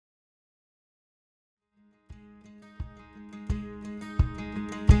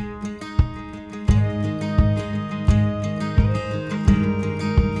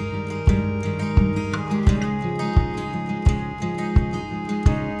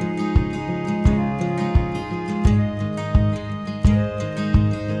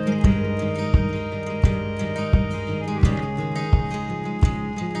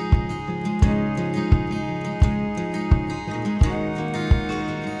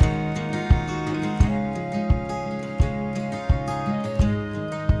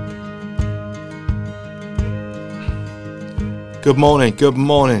Good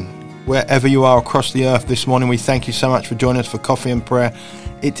morning. Wherever you are across the earth this morning, we thank you so much for joining us for Coffee and Prayer.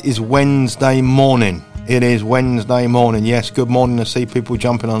 It is Wednesday morning. Yes, good morning. I see people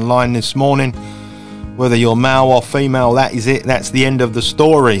jumping online this morning. Whether you're male or female, that is it. That's the end of the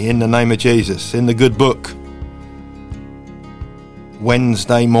story in the name of Jesus, in the good book.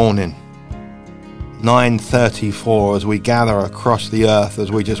 Wednesday morning, 9:34, as we gather across the earth,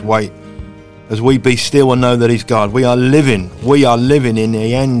 as we just wait, as we be still and know that He's God. We are living in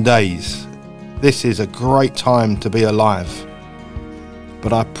the end days. This is a great time to be alive.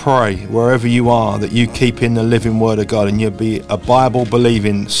 But I pray, wherever you are, that you keep in the living Word of God and you'll be a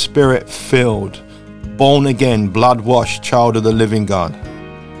Bible-believing, Spirit-filled, born-again, blood-washed child of the living God.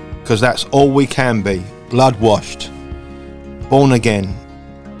 Because that's all we can be, blood-washed, born-again,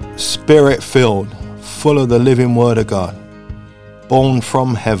 Spirit-filled, full of the living Word of God, born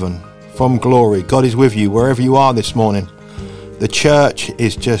from heaven, from glory. God is with you wherever you are this morning. The church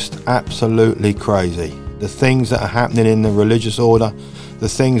is just absolutely crazy. The things that are happening in the religious order, the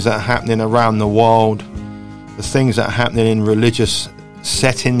things that are happening around the world, the things that are happening in religious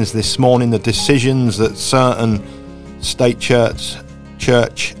settings this morning, the decisions that certain state church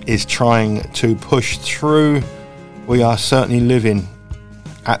is trying to push through. We are certainly living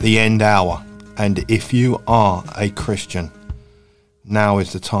at the end hour. And if you are a Christian, now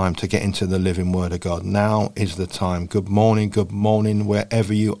is the time to get into the living Word of God. Now is the time. Good morning,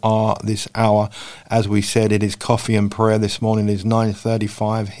 wherever you are this hour. As we said, it is Coffee and Prayer this morning. It is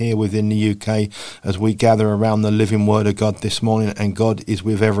 9:35 here within the UK as we gather around the living Word of God this morning, and God is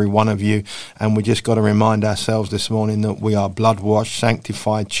with every one of you. And we just got to remind ourselves this morning that we are blood-washed,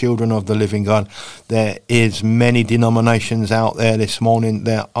 sanctified children of the living God. There is many denominations out there this morning.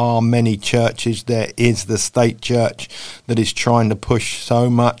 There are many churches. There is the state church that is trying to push so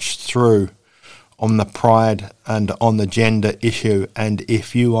much through on the pride and on the gender issue. And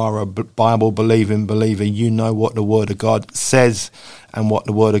if you are a Bible believing believer, you know what the Word of God says, and what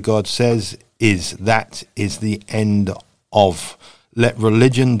the Word of God says is that is the end of. Let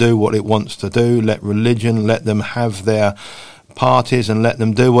religion do what it wants to do. Let them have their parties and let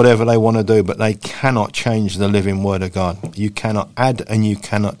them do whatever they want to do, but they cannot change the living Word of God. You cannot add and you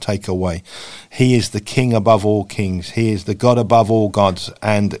cannot take away. He is the King above all kings. He is the God above all gods,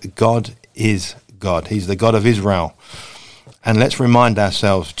 and God is God. He's the God of Israel. And let's remind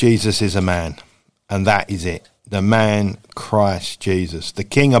ourselves, Jesus is a man, and that is it. The man Christ Jesus, the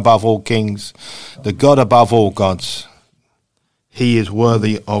King above all kings, the God above all gods. He is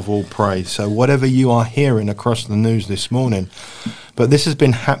worthy of all praise. So whatever you are hearing across the news this morning, but this has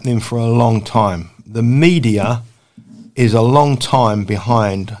been happening for a long time. The media is a long time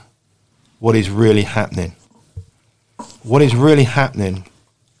behind what is really happening. What is really happening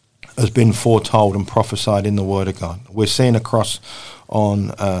has been foretold and prophesied in the Word of God. We're seeing across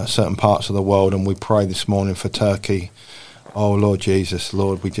on certain parts of the world, and we pray this morning for Turkey. Oh, Lord Jesus,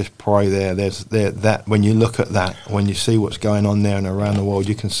 Lord, we just pray there. There's that when you look at that, when you see what's going on there and around the world,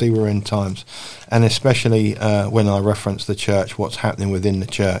 you can see we're in times. And especially when I reference the church, what's happening within the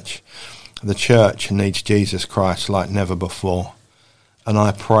church. The church needs Jesus Christ like never before. And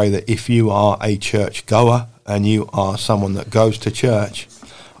I pray that if you are a church goer and you are someone that goes to church,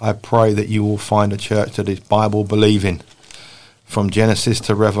 I pray that you will find a church that is Bible believing from Genesis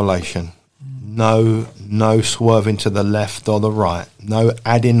to Revelation. No swerving to the left or the right. No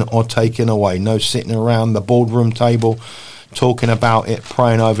adding or taking away. No sitting around the boardroom table talking about it,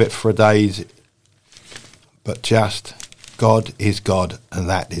 praying over it for days. But just God is God, and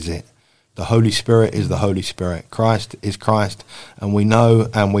that is it. The Holy Spirit is the Holy Spirit. Christ is Christ. And we know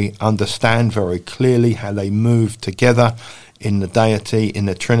and we understand very clearly how they move together in the deity, in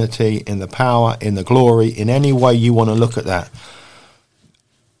the Trinity, in the power, in the glory, in any way you want to look at that.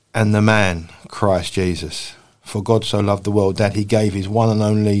 And the man, Christ Jesus. For God so loved the world that he gave his one and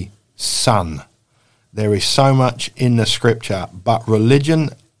only Son. There is so much in the scripture, but religion,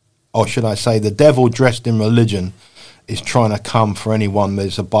 or should I say the devil dressed in religion, is trying to come for anyone that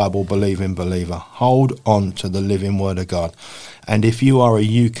is a Bible-believing believer. Hold on to the living Word of God. And if you are a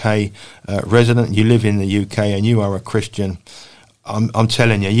UK resident, you live in the UK and you are a Christian, I'm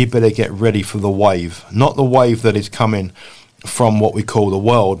telling you, you better get ready for the wave. Not the wave that is coming from what we call the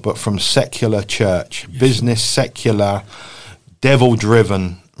world, but from secular church, business, secular,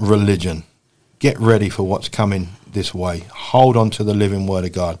 devil-driven religion. Get ready for what's coming this way. Hold on to the living Word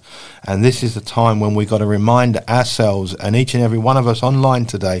of God. And this is the time when we've got to remind ourselves, and each and every one of us online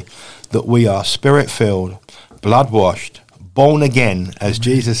today, that we are Spirit-filled, blood-washed, born again. As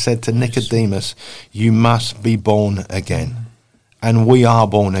Jesus said to Nicodemus, you must be born again. And we are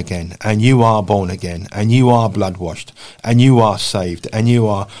born again, and you are born again, and you are blood washed, and you are saved, and you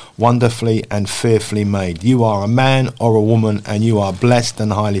are wonderfully and fearfully made. You are a man or a woman, and you are blessed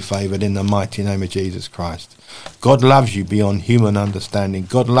and highly favoured in the mighty name of Jesus Christ. God loves you beyond human understanding.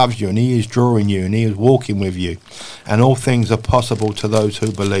 God loves you, and he is drawing you, and he is walking with you. And all things are possible to those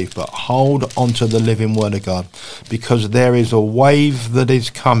who believe. But hold on to the living word of God, because there is a wave that is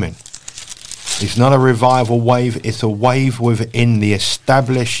coming. It's not a revival wave, it's a wave within the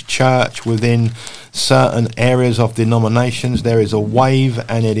established church, within certain areas of denominations. There is a wave,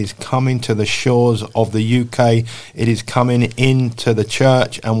 and it is coming to the shores of the UK. It is coming into the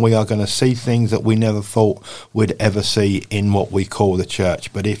church, and we are going to see things that we never thought we'd ever see in what we call the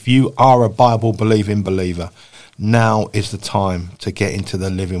church. But if you are a Bible-believing believer, now is the time to get into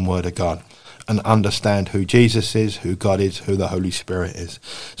the living word of God and understand who Jesus is, who God is, who the Holy Spirit is.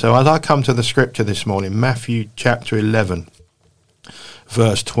 So as I come to the scripture this morning, Matthew chapter 11,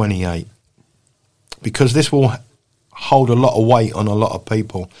 verse 28, because this will hold a lot of weight on a lot of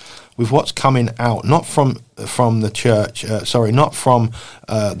people with what's coming out, not from the church, not from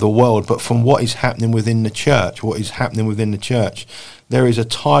the world, but from what is happening within the church. What is happening within the church? There is a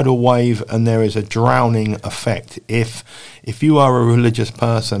tidal wave, and there is a drowning effect. If you are a religious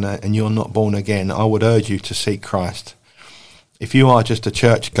person and you're not born again, I would urge you to seek Christ. If you are just a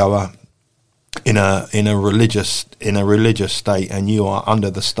churchgoer in a religious state, and you are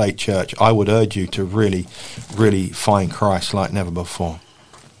under the state church, I would urge you to really, really find Christ like never before.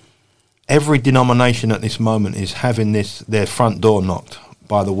 Every denomination at this moment is having their front door knocked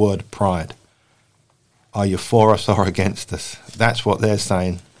by the word pride. Are you for us or against us? That's what they're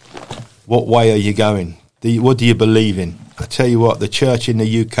saying. What way are you going? What do you believe in? I tell you what, the church in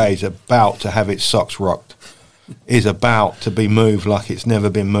the UK is about to have its socks rocked. Is about to be moved like it's never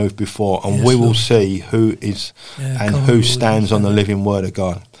been moved before, and yes, we will see who is and who stands on the living word of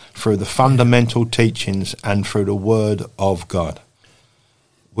God through the fundamental teachings and through the word of God.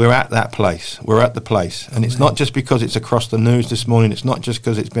 We're at that place. We're at the place. And it's not just because it's across the news this morning. It's not just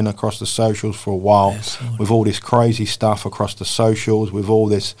because it's been across the socials for a while, with all this crazy stuff across the socials, with all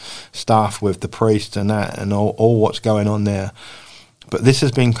this stuff with the priests and that, and all what's going on there. But this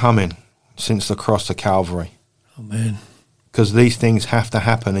has been coming since the cross of Calvary. Amen. Because these things have to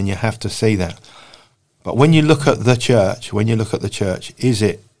happen, and you have to see that. But when you look at the church, is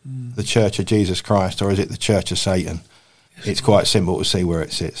it the church of Jesus Christ, or is it the church of Satan? It's quite simple to see where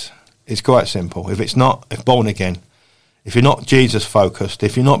it sits. It's quite simple. If born again, if you're not Jesus focused,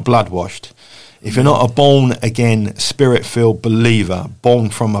 if you're not blood washed, if you're not a born again, spirit filled believer, born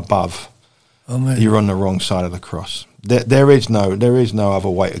from above, Amen, you're on the wrong side of the cross. There is no other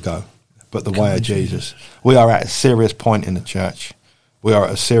way to go but the way of Jesus. We are at a serious point in the church. We are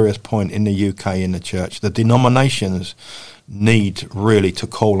at a serious point in the UK in the church. The denominations need really to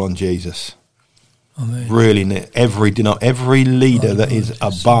call on Jesus. Amen. Really, every leader that is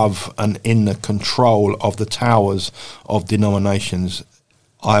above and in the control of the towers of denominations,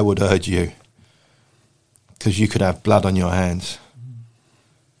 I would urge you, because you could have blood on your hands.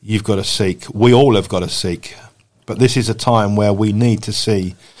 You've got to seek. We all have got to seek. But this is a time where we need to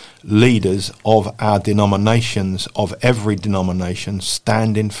see leaders of our denominations, of every denomination,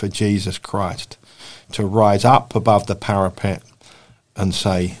 standing for Jesus Christ, to rise up above the parapet and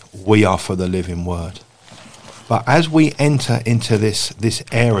say, we are for the living word. But as we enter into this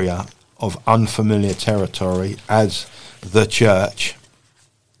area of unfamiliar territory as the church,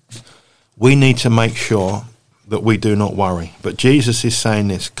 we need to make sure that we do not worry. But Jesus is saying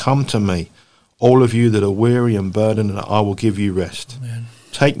this, come to me, all of you that are weary and burdened, and I will give you rest. Amen.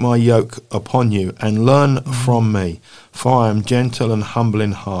 Take my yoke upon you and learn from me, for I am gentle and humble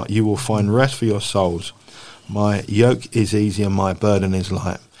in heart. You will find rest for your souls. My yoke is easy and my burden is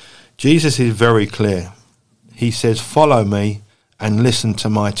light. Jesus is very clear. He says, follow me and listen to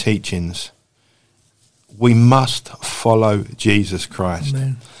my teachings. We must follow Jesus Christ.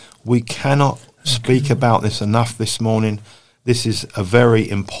 Amen. We cannot speak about this enough this morning. This is a very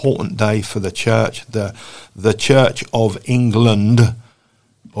important day for the church. The Church of England,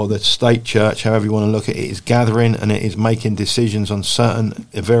 or the state church, however you want to look at it, is gathering, and it is making decisions on certain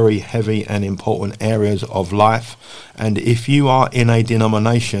very heavy and important areas of life. And if you are in a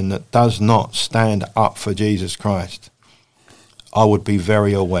denomination that does not stand up for Jesus Christ, I would be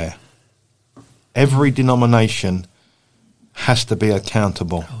very aware. Every denomination has to be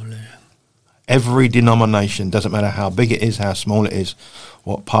accountable. Every denomination, doesn't matter how big it is, how small it is,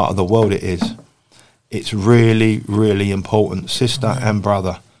 what part of the world it is. It's really, really important, sister and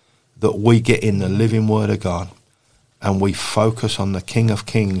brother, that we get in the living word of God and we focus on the King of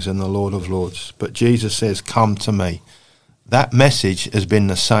Kings and the Lord of Lords. But Jesus says, come to me That message has been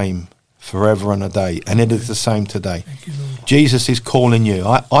the same forever and a day, and it is the same today. Thank you, Lord. Jesus is calling you.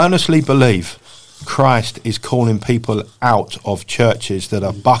 I honestly believe Christ is calling people out of churches that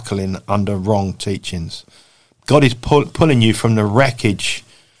are buckling under wrong teachings. God is pulling you from the wreckage.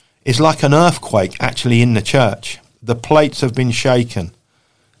 It's like an earthquake actually in the church. The plates have been shaken.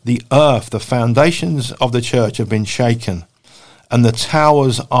 The earth, the foundations of the church have been shaken, and the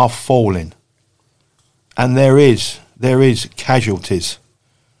towers are falling. And there is casualties.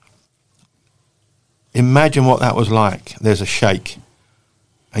 Imagine what that was like. There's a shake,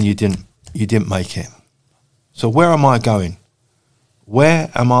 and you didn't make it. So where am I going? Where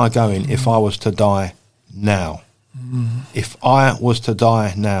am I going if I was to die now? If I was to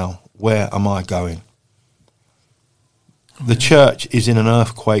die now, where am I going? The church is in an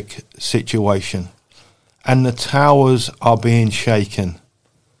earthquake situation, and the towers are being shaken,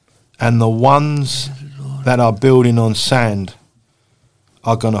 and the ones that are building on sand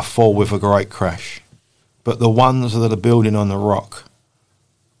are going to fall with a great crash. But the ones that are building on the rock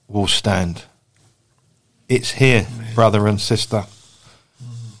will stand. It's here, brother and sister.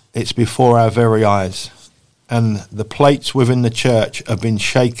 It's before our very eyes. And the plates within the church have been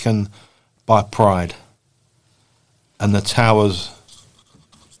shaken by pride. And the towers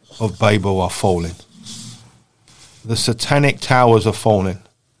of Babel are falling. The satanic towers are falling.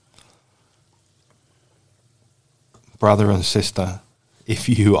 Brother and sister, if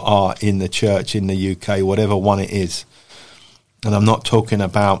you are in the church in the UK, whatever one it is, and I'm not talking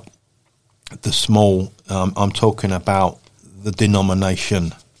about the small, I'm talking about the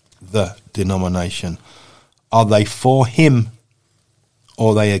denomination. Are they for him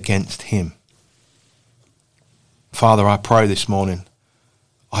or are they against him? Father, I pray this morning.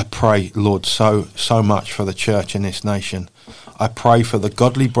 I pray, Lord, so much for the church in this nation. I pray for the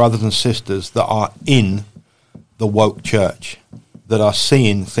godly brothers and sisters that are in the woke church, that are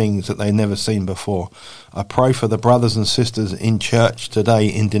seeing things that they've never seen before. I pray for the brothers and sisters in church today,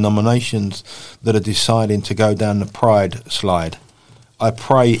 in denominations that are deciding to go down the pride slide. I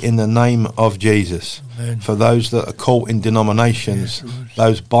pray in the name of Jesus. Amen. For those that are caught in denominations,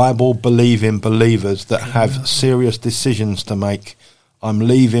 those Bible-believing believers that have serious decisions to make. I'm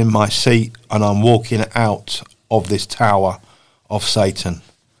leaving my seat and I'm walking out of this tower of Satan,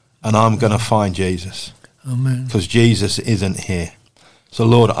 and I'm going to find Jesus. Amen. Because Jesus isn't here. So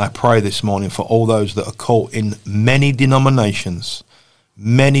Lord, I pray this morning for all those that are caught in many denominations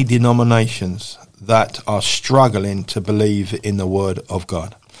that are struggling to believe in the word of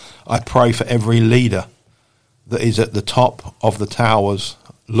God. I pray for every leader that is at the top of the towers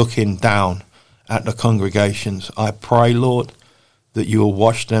looking down at the congregations. I pray, Lord, that you will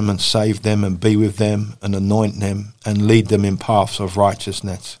wash them and save them and be with them and anoint them and lead them in paths of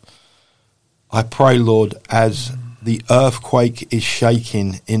righteousness. I pray, Lord, as the earthquake is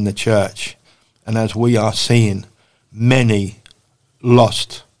shaking in the church and as we are seeing many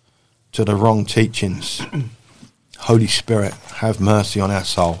lost to the wrong teachings, Holy Spirit, have mercy on our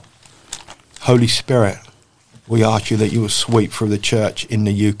soul. Holy Spirit, we ask you that you will sweep through the church in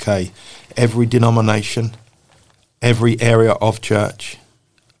the UK, every denomination, every area of church,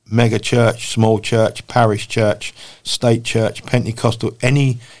 mega church, small church, parish church, state church, Pentecostal,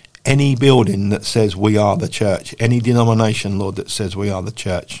 any building that says we are the church, any denomination, Lord, that says we are the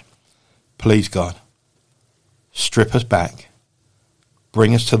church. Please, God, strip us back.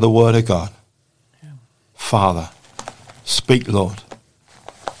 Bring us to the word of God. Yeah. Father, speak, Lord.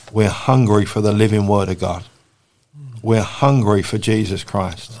 We're hungry for the living word of God. We're hungry for Jesus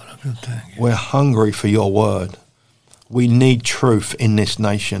Christ. We're hungry for your word. We need truth in this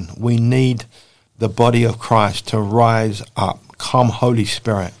nation. We need the body of Christ to rise up. Come, Holy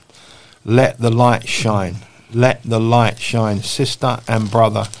Spirit. Let the light shine. Let the light shine. Sister and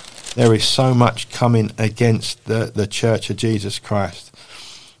brother, there is so much coming against the church of Jesus Christ.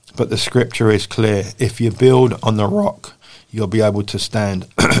 But the scripture is clear. If you build on the rock, you'll be able to stand.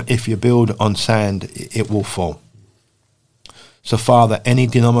 If you build on sand, it will fall. So, Father, any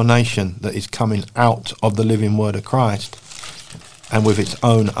denomination that is coming out of the living word of Christ and with its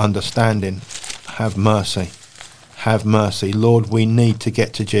own understanding, have mercy. Have mercy. Lord, we need to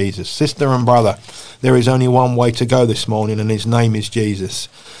get to Jesus. Sister and brother, there is only one way to go this morning, and his name is Jesus.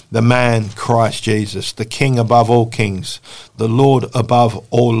 The man, Christ Jesus, the King above all kings, the Lord above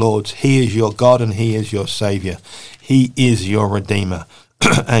all lords. He is your God and he is your Saviour. He is your Redeemer.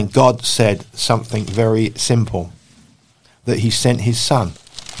 And God said something very simple, that he sent his son,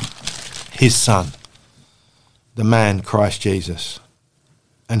 the man, Christ Jesus.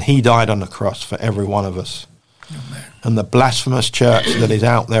 And he died on the cross for every one of us. Amen. And the blasphemous church that is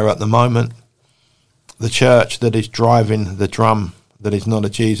out there at the moment, the church that is driving the drum that is not a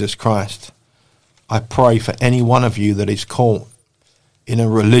Jesus Christ. I pray for any one of you that is caught in a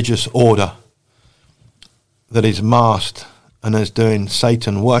religious order that is masked and is doing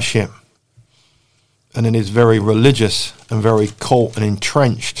Satan worship, and it is very religious and very caught and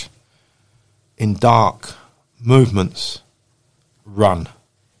entrenched in dark movements. Run.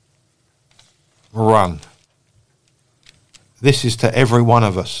 Run. This is to every one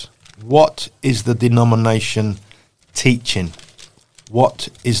of us. What is the denomination teaching? What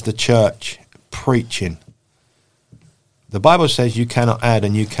is the church preaching? The Bible says you cannot add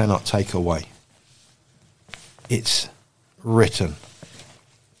and you cannot take away. It's written.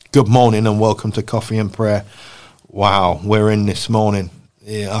 Good morning and welcome to Coffee and Prayer. Wow, we're in this morning.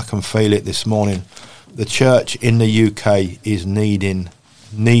 Yeah, I can feel it this morning. The church in the UK is needing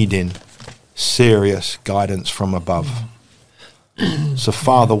serious guidance from above. So,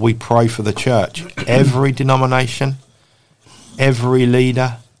 Father, we pray for the church. Every denomination, every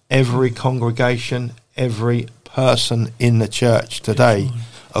leader, every congregation, every person in the church today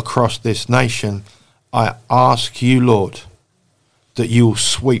across this nation, I ask you, Lord, that you will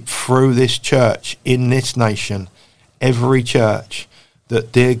sweep through this church in this nation, every church,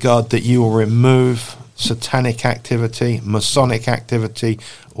 that, dear God, that you will remove satanic activity, Masonic activity,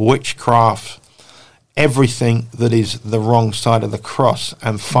 witchcraft, everything that is the wrong side of the cross.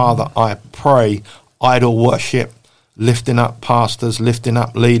 And Father, I pray idol worship, lifting up pastors, lifting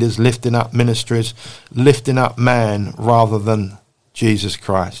up leaders, lifting up ministries, lifting up man rather than Jesus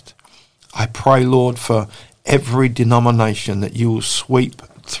Christ. I pray, Lord, for every denomination that you will sweep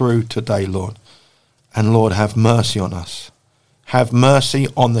through today, Lord. And Lord, have mercy on us. Have mercy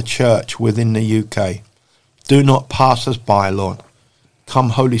on the church within the UK. Do not pass us by, Lord. Come,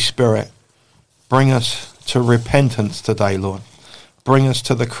 Holy Spirit. Bring us to repentance today, Lord. Bring us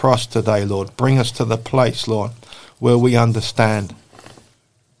to the cross today, Lord. Bring us to the place, Lord, where we understand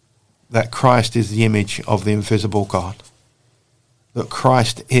that Christ is the image of the invisible God. That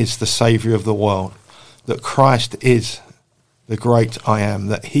Christ is the Saviour of the world. That Christ is the great I am.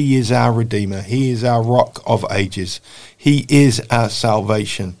 That he is our Redeemer. He is our Rock of Ages. He is our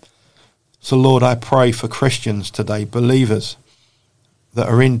salvation. So, Lord, I pray for Christians today, believers that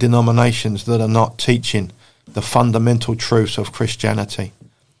are in denominations that are not teaching the fundamental truths of Christianity.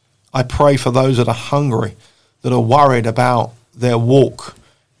 I pray for those that are hungry, that are worried about their walk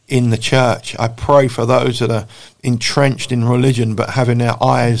in the church. I pray for those that are entrenched in religion but having their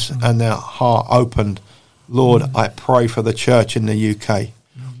eyes and their heart opened. Lord, I pray for the church in the UK.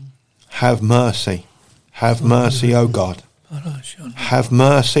 Have mercy. Have mercy, O God. Have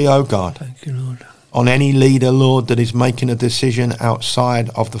mercy, O God. Thank you, Lord. On any leader, Lord, that is making a decision outside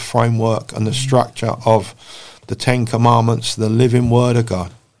of the framework and the structure of the Ten Commandments, the living word of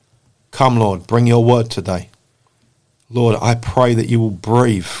God. Come, Lord, bring your word today. Lord, I pray that you will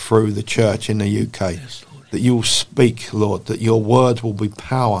breathe through the church in the UK, that you will speak, Lord, that your words will be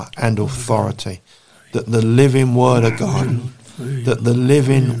power and authority, that the living word of God, that the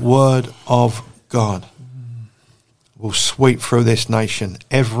living word of God will sweep through this nation,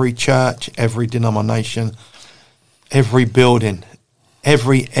 every church, every denomination, every building,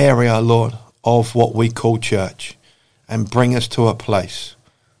 every area, Lord, of what we call church, and bring us to a place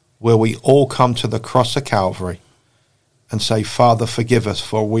where we all come to the cross of Calvary and say, Father, forgive us,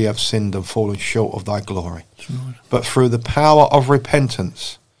 for we have sinned and fallen short of thy glory. But through the power of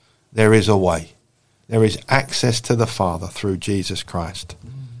repentance, there is a way. There is access to the Father through Jesus Christ.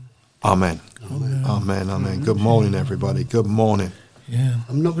 Amen. Amen. Amen. Amen. Good morning, everybody. Good morning. Yeah.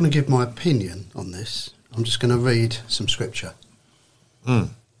 I'm not going to give my opinion on this. I'm just going to read some scripture.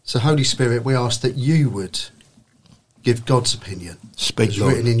 So, Holy Spirit, we ask that you would give God's opinion. Speak, as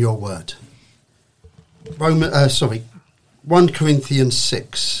Lord. written in your word. 1 Corinthians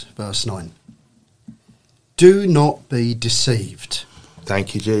 6, verse 9. Do not be deceived.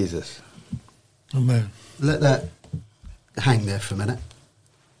 Thank you, Jesus. Amen. Let that hang there for a minute.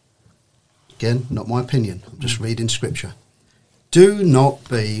 Again, not my opinion. I'm just reading scripture. Do not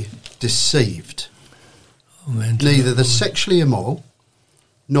be deceived. Amen. Neither the sexually immoral,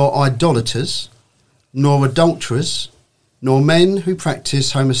 nor idolaters, nor adulterers, nor men who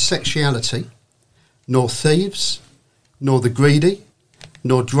practice homosexuality, nor thieves, nor the greedy,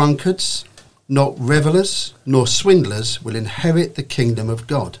 nor drunkards, nor revellers, nor swindlers will inherit the kingdom of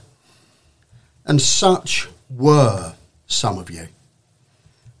God. And such were some of you.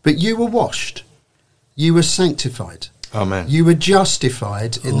 But you were washed, you were sanctified, Amen. you were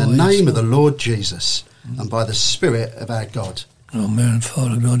justified in the name of the Lord Jesus and by the Spirit of our God. Amen.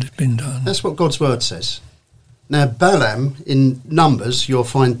 Father God, it's been done. That's what God's word says. Now, Balaam, in Numbers, you'll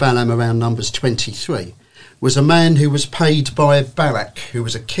find Balaam around Numbers 23, was a man who was paid by Balak, who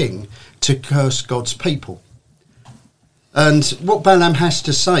was a king, to curse God's people. And what Balaam has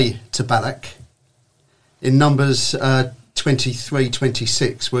to say to Balak in Numbers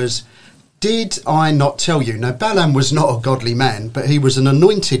 23-26 was, "Did I not tell you?" Now, Balaam was not a godly man, but he was an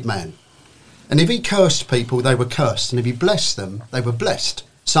anointed man. And if he cursed people, they were cursed. And if he blessed them, they were blessed.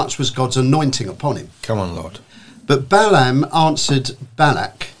 Such was God's anointing upon him. Come on, Lord. But Balaam answered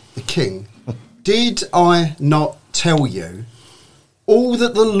Balak, the king, "Did I not tell you all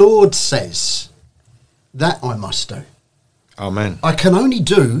that the Lord says, that I must do? Amen. I can only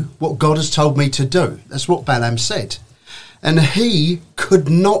do what God has told me to do." That's what Balaam said. And he could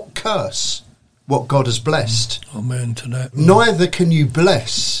not curse what God has blessed. Amen to that. Neither can you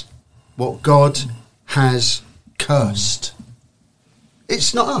bless what God has cursed.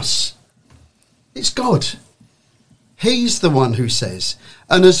 It's not us. It's God. He's the one who says.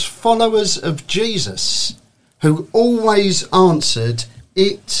 And as followers of Jesus, who always answered,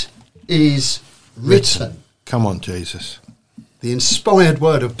 "It is written." Come on, Jesus. The inspired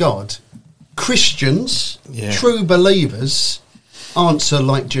word of God, Christians, Yeah. true believers, answer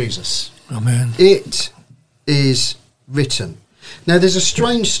like Jesus. Amen. It is written. Now, there's a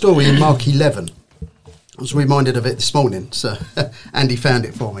strange story in Mark 11. I was reminded of it this morning, so Andy found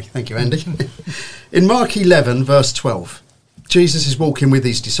it for me. Thank you, Andy. In Mark 11, verse 12, Jesus is walking with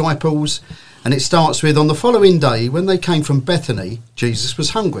his disciples, and it starts with, "On the following day, when they came from Bethany, Jesus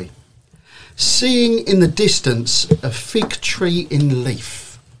was hungry. Seeing in the distance a fig tree in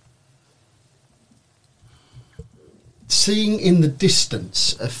leaf." Seeing in the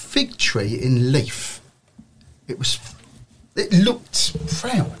distance a fig tree in leaf. It looked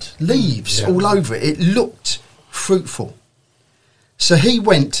proud, leaves all over it. It looked fruitful. So he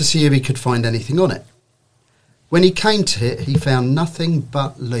went to see if he could find anything on it. When he came to it, he found nothing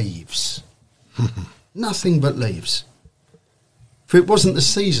but leaves. Nothing but leaves. For it wasn't the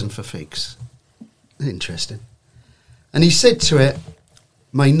season for figs. Interesting. And he said to it,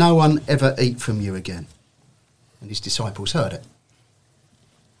 "May no one ever eat from you again." And his disciples heard it.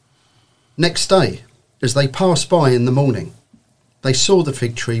 Next day, as they passed by in the morning, they saw the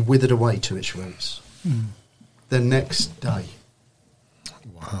fig tree withered away to its roots. The next day.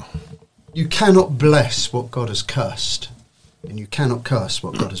 Wow. You cannot bless what God has cursed, and you cannot curse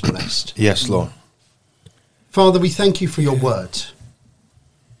what God has blessed. Yes, Lord. Father, we thank you for your word.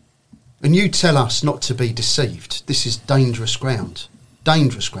 And you tell us not to be deceived. This is dangerous ground.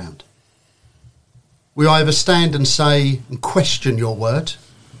 Dangerous ground. We either stand and say and question your word,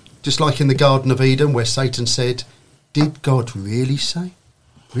 just like in the Garden of Eden where Satan said, "Did God really say?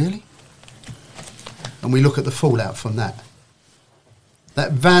 Really?" And we look at the fallout from that.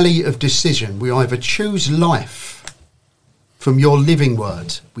 That valley of decision, we either choose life from your living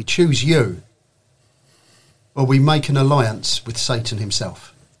word, we choose you, or we make an alliance with Satan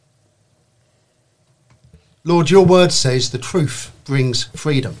himself. Lord, your word says the truth brings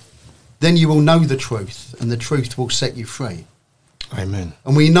freedom. Then you will know the truth, and the truth will set you free. Amen.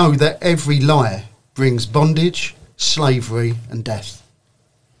 And we know that every lie brings bondage, slavery, and death.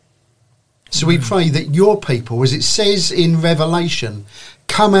 So we pray that your people, as it says in Revelation,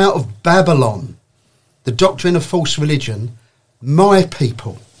 come out of Babylon, the doctrine of false religion, my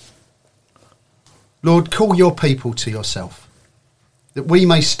people. Lord, call your people to yourself, that we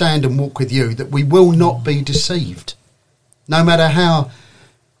may stand and walk with you, that we will not be deceived. No matter how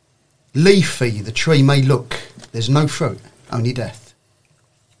leafy the tree may look, there's no fruit, only death.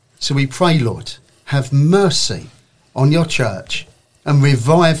 So we pray, Lord, have mercy on your church and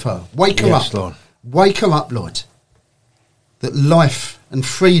revive her. Wake her up. Lord. Wake her up, Lord, that life and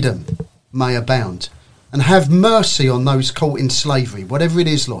freedom may abound. And have mercy on those caught in slavery, whatever it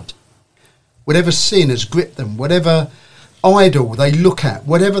is, Lord. Whatever sin has gripped them, whatever idol they look at,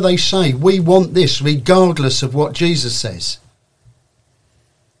 whatever they say, we want this regardless of what Jesus says.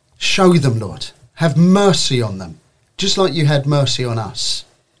 Show them, Lord. Have mercy on them, just like you had mercy on us.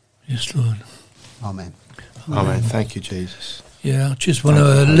 Yes, Lord. Amen. Amen. Thank you, Jesus. Yeah, I just want Thank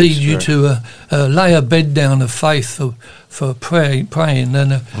you, to Holy lead you Spirit. to lay a bed down of faith for praying,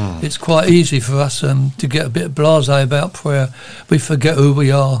 and it's quite easy for us to get a bit blasé about prayer. We forget who we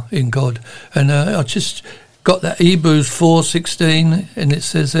are in God, and I just got that Hebrews 4:16, and it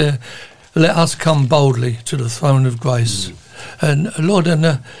says, "Let us come boldly to the throne of grace." And Lord,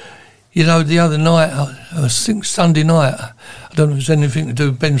 you know, the other night, I think Sunday night, I don't know if it's anything to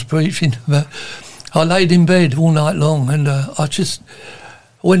do with Ben's preaching, but I laid in bed all night long, and I just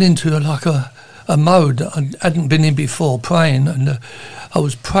went into like a a mode that I hadn't been in before, praying, and I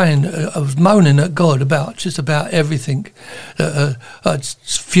was praying, I was moaning at God about just about everything. I had a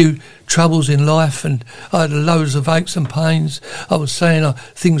few troubles in life, and I had loads of aches and pains. I was saying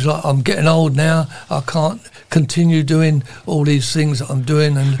things like, I'm getting old now, I can't continue doing all these things that I'm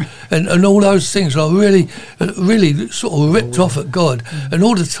doing, and all those things I really sort of ripped off at God. And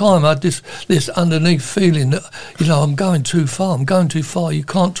all the time I had this underneath feeling that, I'm going too far. You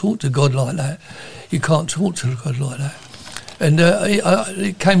can't talk to God like that. You can't talk to God like that. And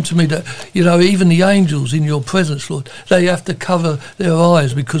it came to me that, even the angels in your presence, Lord, they have to cover their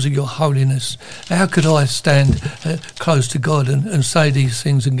eyes because of your holiness. How could I stand close to God and say these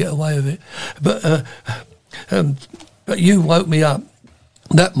things and get away with it? But you woke me up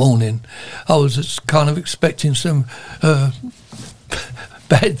that morning. I was just kind of expecting some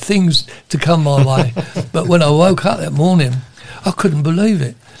bad things to come my way. But when I woke up that morning, I couldn't believe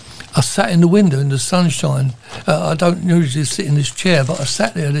it. I sat in the window in the sunshine. I don't usually sit in this chair, but I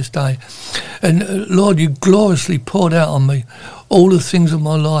sat there this day. And Lord, you gloriously poured out on me all the things of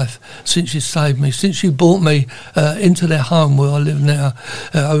my life since you saved me, since you brought me into their home where I live now,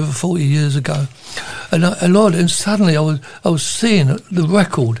 over 40 years ago. And Lord, and suddenly I was seeing the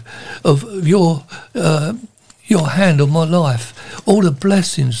record of your hand on my life, all the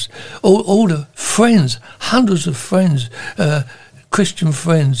blessings, all the friends, hundreds of friends, Christian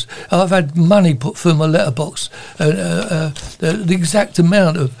friends. I've had money put through my letterbox, the exact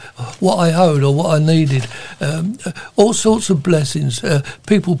amount of what I owed or what I needed, all sorts of blessings,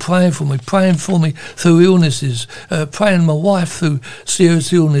 people praying for me through illnesses, praying my wife through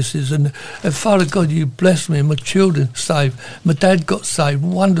serious illnesses, and Father God, you blessed me, and my children saved, my dad got saved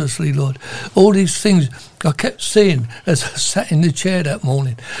wondrously, Lord. All these things I kept seeing as I sat in the chair that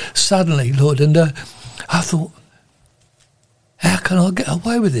morning, suddenly, Lord, and I thought, how can I get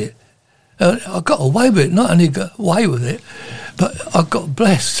away with it? I got away with it, not only got away with it, but I got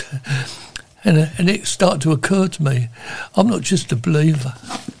blessed. And it started to occur to me, I'm not just a believer,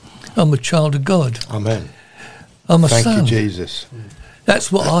 I'm a child of God. Amen. I'm a son. Thank you, Jesus.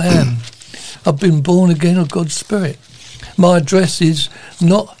 That's what I am. I've been born again of God's Spirit. My address is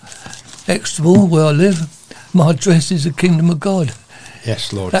not Extable, where I live. My address is the kingdom of God.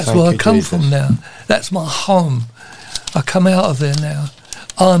 Yes, Lord. That's Thank where I you, come Jesus. from now. That's my home. I come out of there now.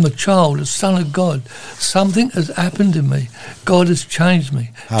 I'm a child, a son of God. Something has happened in me. God has changed me,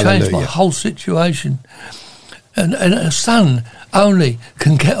 changed my Hallelujah. whole situation. And a son only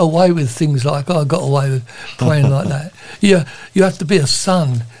can get away with things like I got away with praying like that. You have to be a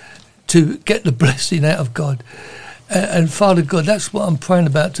son to get the blessing out of God. And Father God, that's what I'm praying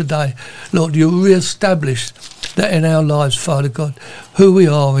about today. Lord, you re-establish that in our lives, Father God, who we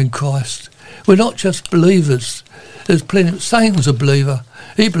are in Christ. We're not just believers. There's plenty. Satan's a believer.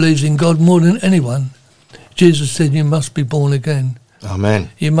 He believes in God more than anyone. Jesus said, you must be born again. Amen.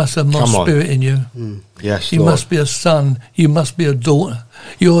 You must have my spirit in you. Yes, You Lord. must be a son. You must be a daughter.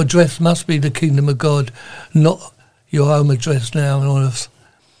 Your address must be the kingdom of God, not your home address now on earth.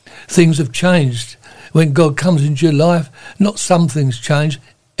 Things have changed. When God comes into your life, not some things change,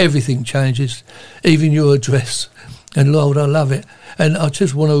 everything changes, even your address. And Lord, I love it. And I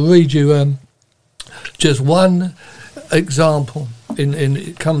just want to read you just one example.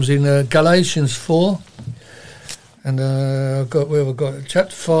 It comes in Galatians 4, and I've got it,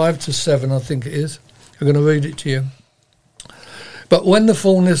 chapter 5 to 7, I think it is. I'm going to read it to you. But when the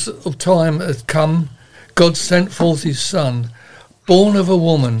fullness of time had come, God sent forth his Son, born of a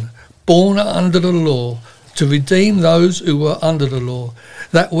woman, born under the law, to redeem those who were under the law,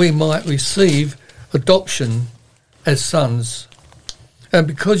 that we might receive adoption as sons. And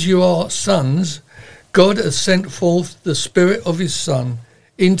because you are sons, God has sent forth the Spirit of his Son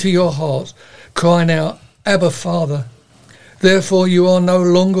into your hearts, crying out, Abba, Father. Therefore you are no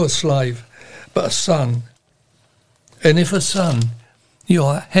longer a slave, but a son. And if a son, you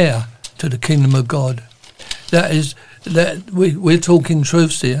are heir to the kingdom of God. We're talking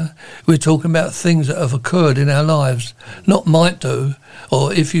truths here. We're talking about things that have occurred in our lives, not might do,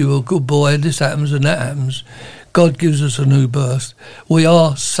 or if you're a good boy, this happens and that happens. God gives us a new birth. We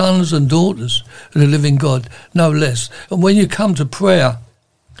are sons and daughters of the living God, no less. And when you come to prayer,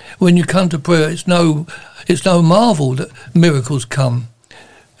 it's no marvel that miracles come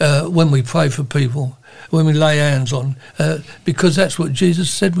when we pray for people, when we lay hands on, because that's what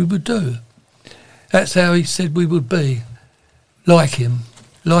Jesus said we would do. That's how he said we would be, like him,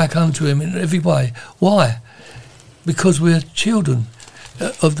 like unto him in every way. Why? Because we're children.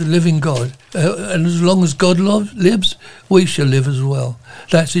 of the living God. And as long as God lives, we shall live as well.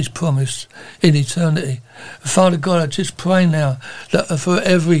 That's his promise in eternity. Father God, I just pray now that for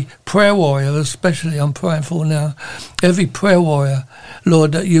every prayer warrior, especially I'm praying for now, every prayer warrior,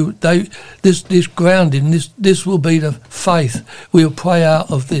 Lord, that this grounding, this will be the faith we'll pray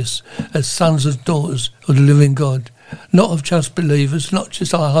out of this as sons and daughters of the living God. Not of just believers, not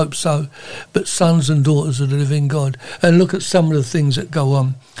just I hope so, but sons and daughters of the living God. And look at some of the things that go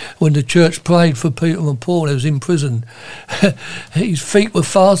on. When the church prayed for Peter and Paul, he was in prison. His feet were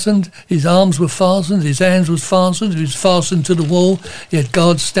fastened, his arms were fastened, his hands was fastened, he was fastened to the wall. He had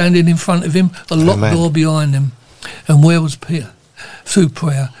guards standing in front of him, a locked door behind him. And where was Peter? Through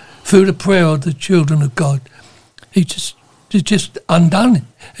prayer, through the prayer of the children of God. He just undone.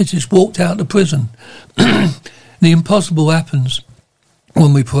 He just walked out of prison. The impossible happens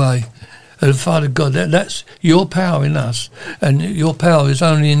when we pray. And Father God, that's your power in us, and your power is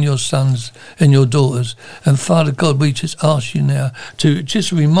only in your sons and your daughters. And Father God, we just ask you now to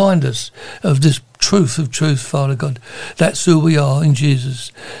just remind us of this truth of truth, Father God. That's who we are in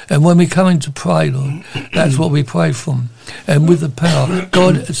Jesus. And when we come in to pray, Lord, that's what we pray from. And with the power,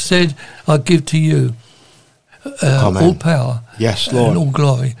 God has said, I give to you all power, yes, Lord, and all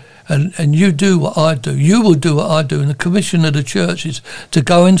glory. And you do what I do. You will do what I do. And the commission of the church is to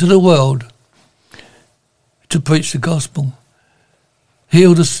go into the world to preach the gospel,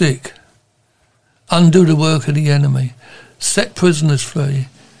 heal the sick, undo the work of the enemy, set prisoners free,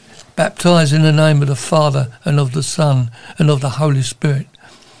 baptize in the name of the Father and of the Son and of the Holy Spirit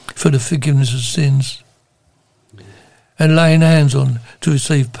for the forgiveness of sins, and laying hands on to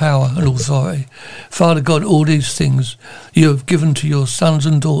receive power and authority. Father God, all these things you have given to your sons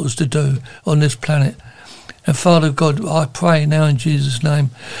and daughters to do on this planet. And Father God, I pray now in Jesus'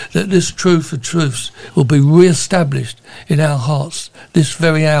 name that this truth of truths will be re-established in our hearts this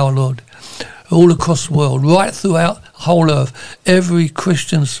very hour, Lord, all across the world, right throughout the whole earth, every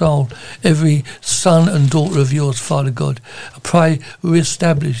Christian soul, every son and daughter of yours, Father God. I pray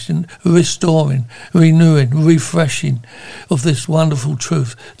re-establishing, restoring, renewing, refreshing of this wonderful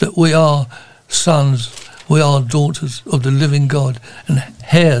truth that we are sons, we are daughters of the living God and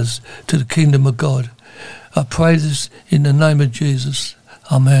heirs to the kingdom of God. I pray this in the name of Jesus.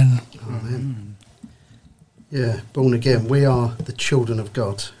 Amen. Amen. Yeah, born again. We are the children of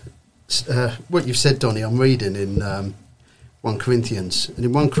God. What you've said, Donnie, I'm reading in 1 Corinthians. And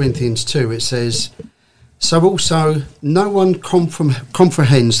in 1 Corinthians 2 it says, so also no one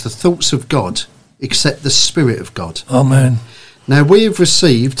comprehends the thoughts of God except the Spirit of God. Amen. Now we have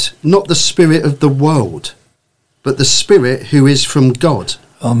received not the spirit of the world, but the Spirit who is from God.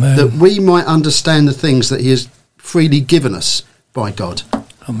 Amen. That we might understand the things that he has freely given us by God.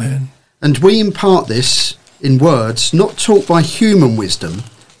 Amen. And we impart this in words not taught by human wisdom,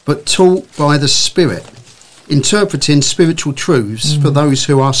 but taught by the Spirit, interpreting spiritual truths for those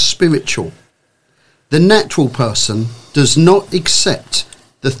who are spiritual. The natural person does not accept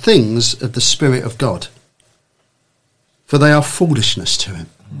the things of the Spirit of God, for they are foolishness to him.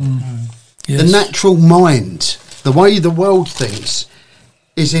 Yes. The natural mind, the way the world thinks,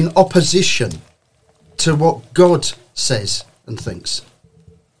 is in opposition to what God says and thinks,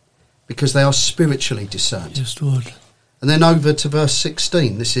 because they are spiritually discerned. Yes, Lord. And then over to verse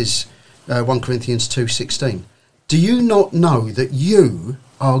 16. This is 1 Corinthians 2:16. Do you not know that you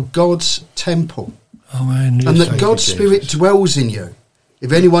are God's temple, Amen. and Yes. that God's Spirit dwells in you?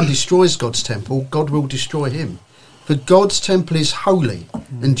 If anyone destroys God's temple, God will destroy him. For God's temple is holy,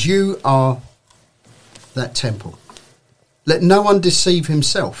 and you are that temple. Let no one deceive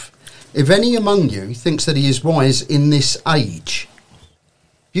himself. If any among you thinks that he is wise in this age,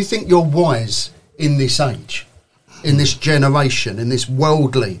 you think you're wise in this age, in this generation, in this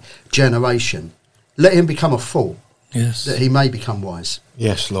worldly generation, let him become a fool, Yes. that he may become wise.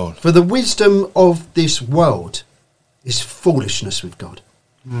 Yes, Lord. For the wisdom of this world is foolishness with God.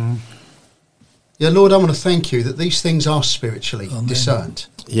 Yeah, Lord, I want to thank you that these things are spiritually discerned.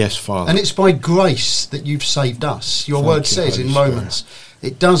 Yes, Father. And it's by grace that you've saved us. Your word says in Romans,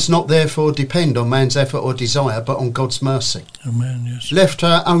 it does not therefore depend on man's effort or desire, but on God's mercy. Amen. Yes. Left to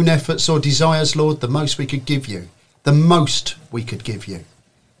our own efforts or desires, Lord, the most we could give you,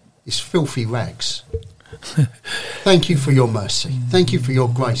 is filthy rags. Thank you for your mercy. Thank you for your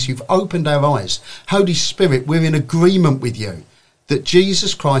grace. You've opened our eyes. Holy Spirit, we're in agreement with you that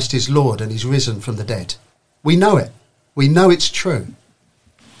Jesus Christ is Lord and is risen from the dead. We know it. We know it's true.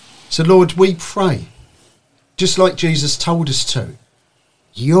 So, Lord, we pray, just like Jesus told us to,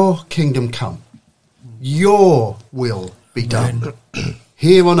 your kingdom come, your will be done,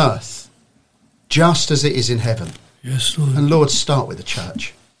 here on earth, just as it is in heaven. Yes, Lord. And Lord, start with the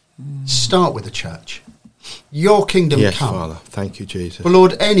church. Start with the church. Your kingdom Yes, come. Father. Thank you, Jesus. But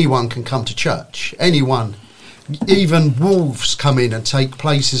Lord, anyone can come to church. Anyone. Even wolves come in and take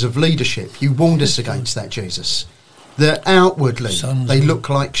places of leadership. You warned us against that, Jesus. That outwardly, they look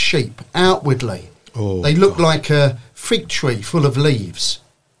like sheep. Outwardly, they look like a fig tree full of leaves.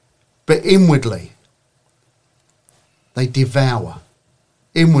 But inwardly, they devour.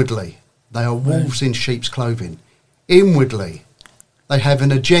 Inwardly, they are wolves in sheep's clothing. Inwardly, they have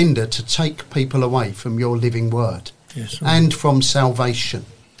an agenda to take people away from your living word. Yes, Lord. And from salvation.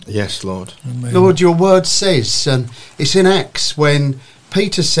 Yes, Lord. Amen. Lord, your word says, and it's in Acts when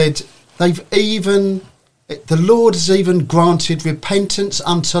Peter said, the Lord has even granted repentance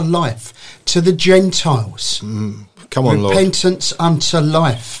unto life to the Gentiles. Come on, Lord. Repentance unto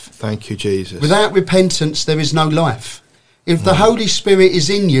life. Thank you, Jesus. Without repentance, there is no life. If the Holy Spirit is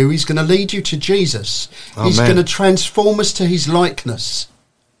in you, he's going to lead you to Jesus. He's Amen. going to transform us to his likeness.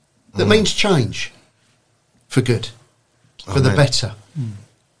 That means change. For good. For the Amen. better.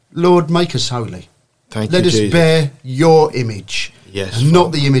 Lord, make us holy. Thank Let you, us Jesus. bear your image. Yes, and not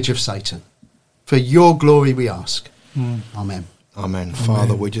Father. the image of Satan. For your glory we ask. Amen. Amen.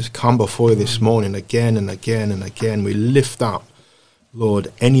 Father, we just come before you this morning again and again and again. We lift up,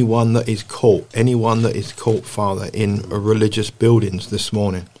 Lord, anyone that is caught, Father, in religious buildings this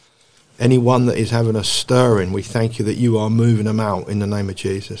morning. Anyone that is having a stirring, we thank you that you are moving them out in the name of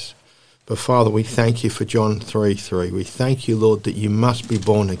Jesus. But Father, we thank you for John 3:3. We thank you, Lord, that you must be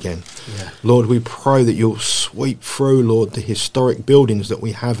born again. Yeah. Lord, we pray that you'll sweep through, Lord, the historic buildings that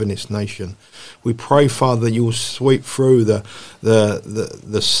we have in this nation. We pray, Father, that you will sweep through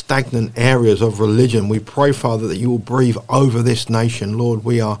the stagnant areas of religion. We pray, Father, that you will breathe over this nation. Lord,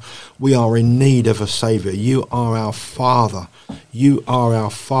 we are in need of a Saviour. You are our Father. You are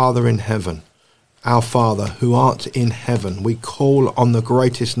our Father in heaven. Our Father, who art in heaven. We call on the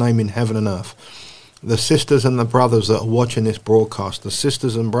greatest name in heaven and earth. The sisters and the brothers that are watching this broadcast, the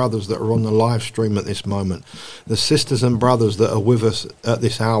sisters and brothers that are on the live stream at this moment, the sisters and brothers that are with us at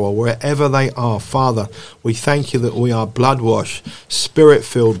this hour, wherever they are, Father, we thank you that we are blood-washed,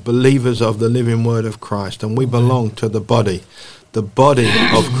 spirit-filled believers of the living word of Christ, and we belong to the body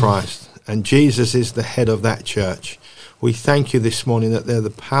of Christ, and Jesus is the head of that church. We thank you this morning that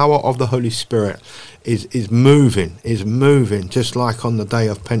the power of the Holy Spirit is moving, just like on the day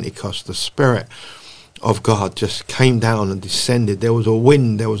of Pentecost. The Spirit of God just came down and descended. There was a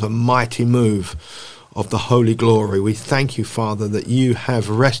wind, there was a mighty move of the Holy Glory. We thank you, Father, that you have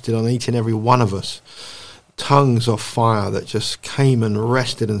rested on each and every one of us. Tongues of fire that just came and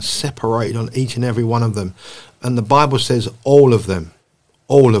rested and separated on each and every one of them. And the Bible says all of them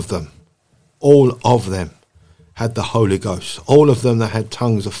had the Holy Ghost. All of them that had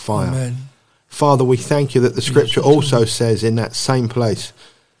tongues of fire. Amen. Father, we thank you that the scripture also says in that same place,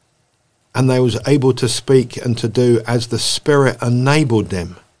 and they was able to speak and to do as the Spirit enabled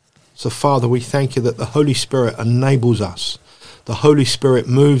them. So Father, we thank you that the Holy Spirit enables us. The Holy Spirit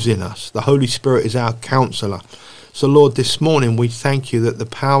moves in us. The Holy Spirit is our counselor. So Lord, this morning we thank you that the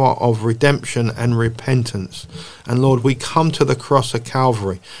power of redemption and repentance, and Lord, we come to the cross of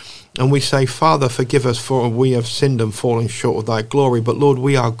Calvary, and we say, Father, forgive us, for we have sinned and fallen short of thy glory. But Lord,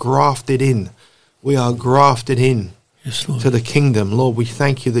 we are grafted in. We are grafted in. Yes, Lord. To the kingdom. Lord, we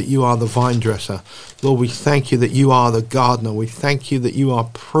thank you that you are the vine dresser. Lord, we thank you that you are the gardener. We thank you that you are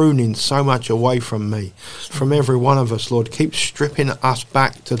pruning so much away from me, from every one of us, Lord. Keep stripping us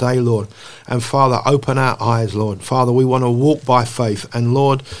back today, Lord. And Father, open our eyes, Lord. Father, we want to walk by faith. And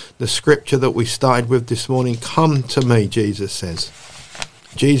Lord, the scripture that we started with this morning, come to me, Jesus says.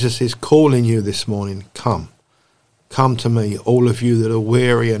 Jesus is calling you this morning. Come. Come to me, all of you that are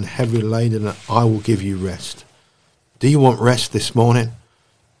weary and heavy laden, and I will give you rest. Do you want rest this morning?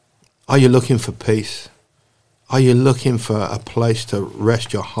 Are you looking for peace? Are you looking for a place to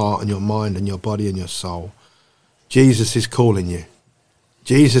rest your heart and your mind and your body and your soul? Jesus is calling you.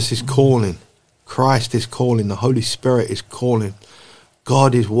 Jesus is calling. Christ is calling. The Holy Spirit is calling.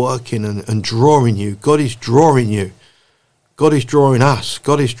 God is working and drawing you. God is drawing you. God is drawing us.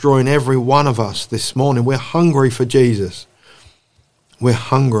 God is drawing every one of us this morning. We're hungry for Jesus. We're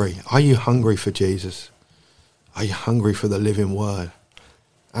hungry. Are you hungry for Jesus? Are you hungry for the living word?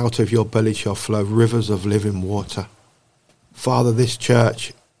 Out of your belly shall flow rivers of living water. Father, this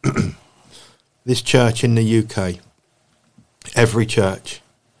church, this church in the UK, every church,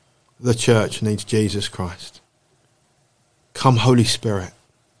 the church needs Jesus Christ. Come, Holy Spirit.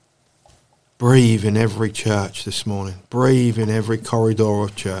 Breathe in every church this morning. Breathe in every corridor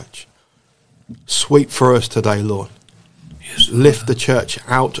of church. Sweep for us today, Lord. Yes, Lift the church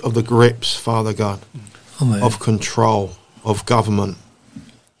out of the grips, Father God. Amen. of control, of government.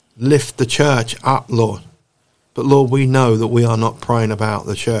 Lift the church up, Lord. But Lord, we know that we are not praying about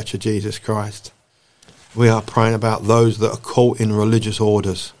the Church of Jesus Christ. We are praying about those that are caught in religious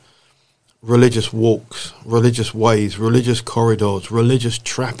orders, religious walks, religious ways, religious corridors, religious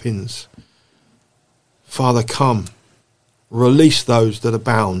trappings. Father, come. Release those that are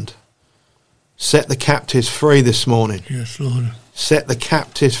bound. Set the captives free this morning. Yes, Lord. Set the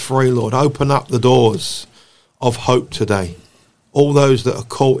captives free, Lord. Open up the doors of hope today. All those that are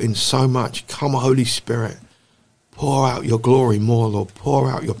caught in so much, come, Holy Spirit. Pour out your glory more, Lord. Pour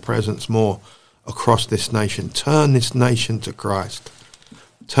out your presence more across this nation. Turn this nation to Christ.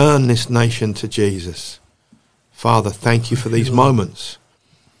 Turn this nation to Jesus. Father, thank you for these moments.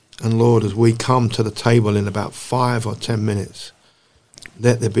 And Lord, as we come to the table in about 5 or 10 minutes,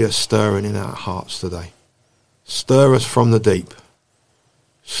 let there be a stirring in our hearts today. Stir us from the deep.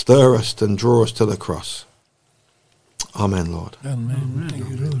 Stir us and draw us to the cross. Amen, Lord. Amen. Thank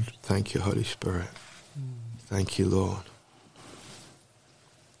you, Lord. Thank you, Holy Spirit. Thank you, Lord.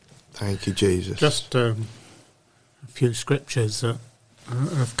 Thank you, Jesus. Just a few scriptures that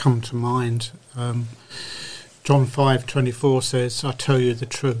have come to mind. John 5:24 says, I tell you the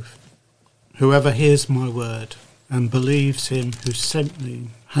truth. Whoever hears my word and believes him who sent me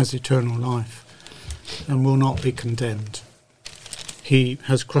has eternal life and will not be condemned. He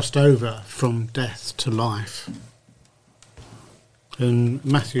has crossed over from death to life. And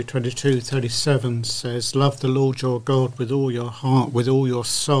Matthew 22:37 says, love the Lord your God with all your heart, with all your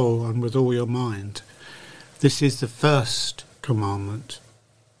soul, and with all your mind. This is the first commandment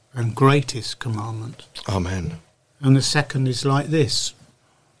and greatest commandment. Amen. And the second is like this: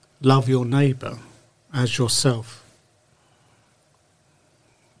 love your neighbour as yourself.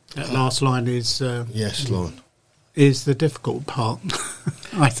 That last line is Yes, Lord. is the difficult part,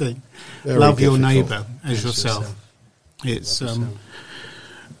 I think. Very love your difficult. neighbour as yourself. It's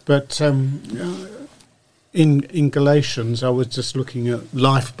in Galatians, I was just looking at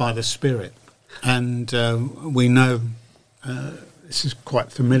life by the Spirit, and we know this is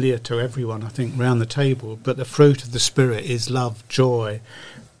quite familiar to everyone, I think, round the table. But the fruit of the Spirit is love, joy,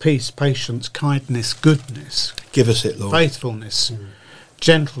 peace, patience, kindness, goodness. Give us it, Lord. Faithfulness,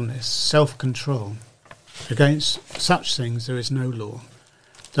 gentleness, self-control. Against such things there is no law.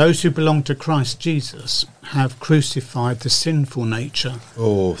 Those who belong to Christ Jesus have crucified the sinful nature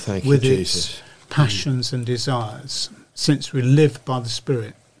Oh, thank you, with Jesus. its passions and desires, since we live by the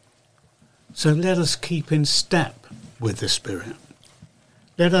Spirit. So let us keep in step with the Spirit.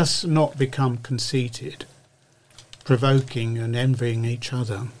 Let us not become conceited, provoking and envying each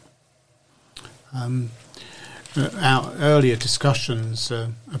other. Our earlier discussions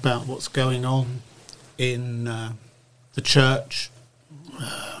about what's going on in the church,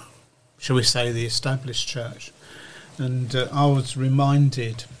 shall we say the established church, and I was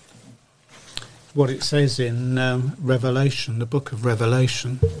reminded what it says in Revelation, the book of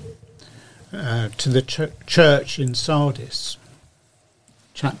Revelation, to the church in Sardis,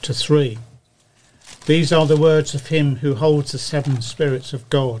 chapter 3. These are the words of him who holds the 7 spirits of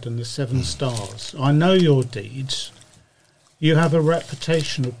God and the 7 stars. I know your deeds. You have a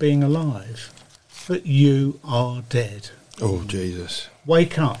reputation of being alive, but you are dead. Oh, Jesus.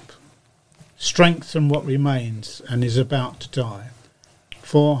 Wake up, strengthen what remains and is about to die.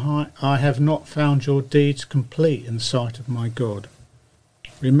 For I have not found your deeds complete in the sight of my God.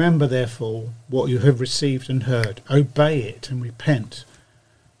 Remember, therefore, what you have received and heard. Obey it and repent.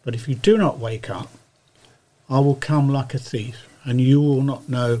 But if you do not wake up, I will come like a thief, and you will not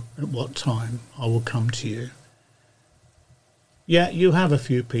know at what time I will come to you. Yet you have a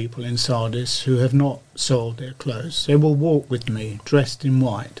few people in Sardis who have not soiled their clothes. They will walk with me, dressed in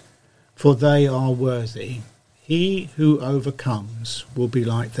white, for they are worthy. He who overcomes will be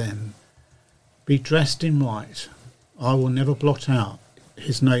like them. Be dressed in white. I will never blot out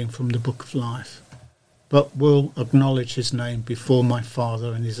his name from the book of life, but will acknowledge his name before my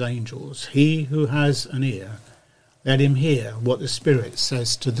Father and his angels. He who has an ear, let him hear what the Spirit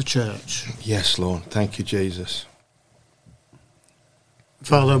says to the church. Yes, Lord. Thank you, Jesus.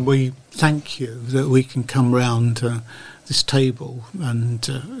 Father, we thank you that we can come round this table and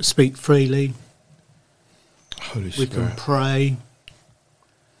speak freely. Holy We Spirit. can pray,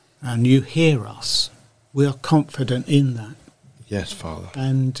 and you hear us. We are confident in that. Yes, Father.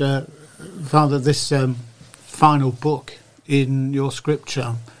 And Father, this final book in your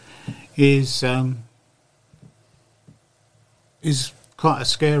scripture is quite a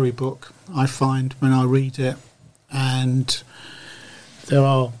scary book, I find, when I read it, and there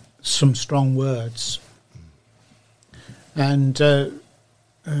are some strong words. And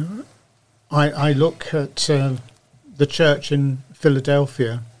I look at the church in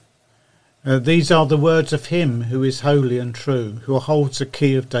Philadelphia. These are the words of him who is holy and true, who holds the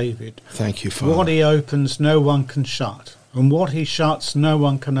key of David. Thank you, Father. What he opens, no one can shut, and what he shuts, no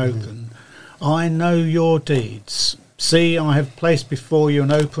one can open. I know your deeds. See, I have placed before you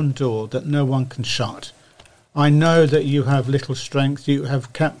an open door that no one can shut. I know that you have little strength. You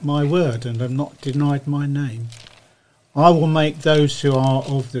have kept my word and have not denied my name. I will make those who are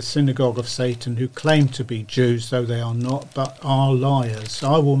of the synagogue of Satan, who claim to be Jews, though they are not, but are liars,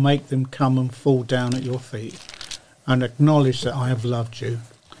 I will make them come and fall down at your feet and acknowledge that I have loved you.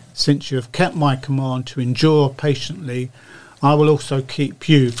 Since you have kept my command to endure patiently, I will also keep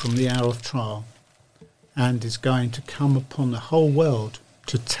you from the hour of trial, and is going to come upon the whole world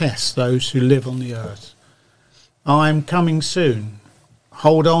to test those who live on the earth. I am coming soon.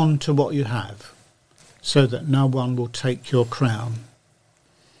 Hold on to what you have, so that no one will take your crown.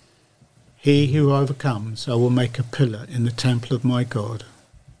 He who overcomes, I will make a pillar in the temple of my God.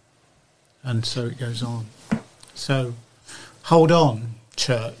 And so it goes on. So, hold on,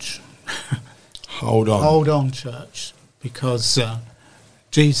 church. Hold on. Hold on, church, because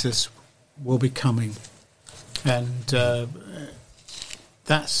Jesus will be coming. And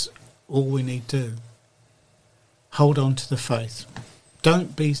that's all we need to do. Hold on to the faith.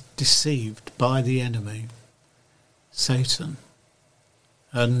 Don't be deceived by the enemy, Satan.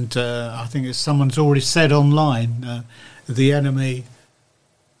 And I think as someone's already said online, the enemy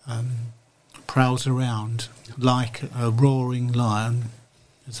prowls around like a roaring lion.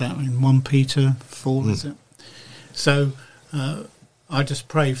 Is that in 1 Peter 4, is it? So I just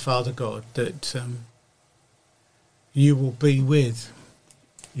pray, Father God, that you will be with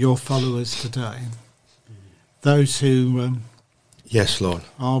your followers today. Those who Yes, Lord.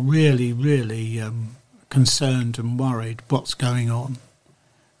 are really, really concerned and worried what's going on.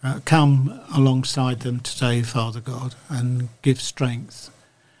 Come alongside them today, Father God, and give strength,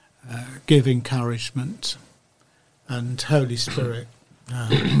 give encouragement, and Holy Spirit,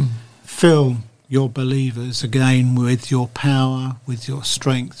 fill your believers again with your power, with your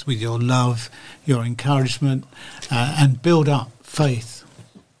strength, with your love, your encouragement, and build up faith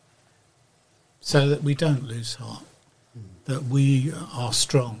so that we don't lose heart, that we are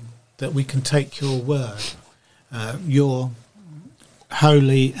strong, that we can take your word, your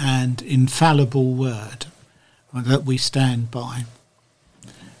holy and infallible word, that we stand by.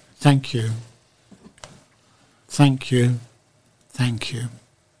 Thank you. Thank you. Thank you.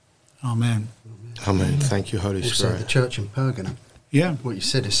 Amen. Amen. Thank you, Holy Also, Spirit. the church in Pergamum. Yeah. What you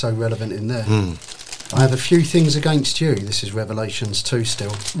said is so relevant in there. I have a few things against you. This is Revelations 2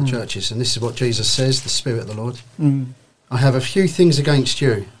 still, churches. And this is what Jesus says, the Spirit of the Lord. I have a few things against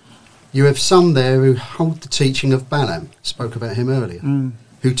you. You have some there who hold the teaching of Balaam, spoke about him earlier,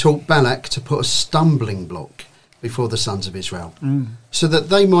 who taught Balak to put a stumbling block before the sons of Israel, so that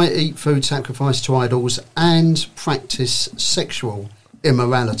they might eat food sacrificed to idols and practice sexual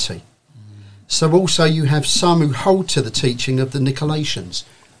immorality. So also you have some who hold to the teaching of the Nicolaitans.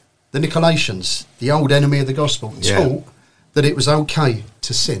 The Nicolaitans, the old enemy of the gospel, taught that it was okay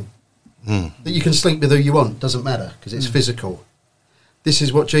to sin. That you can sleep with who you want, doesn't matter, because it's physical. This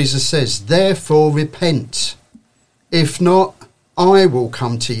is what Jesus says, therefore repent. If not, I will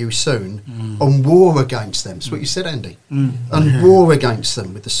come to you soon and war against them. That's what you said, Andy. And war against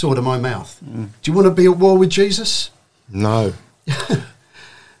them with the sword of my mouth. Do you want to be at war with Jesus? No.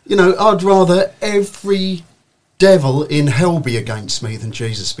 You know, I'd rather every devil in hell be against me than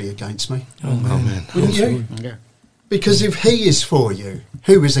Jesus be against me. Amen. Wouldn't you? Yeah. Because if he is for you,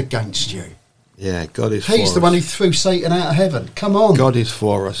 who is against you? Yeah, God is for He's us. the one who threw Satan out of heaven. Come on. God is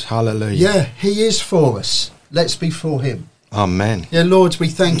for us. Hallelujah. Yeah, he is for us. Let's be for him. Amen. Yeah, Lord, we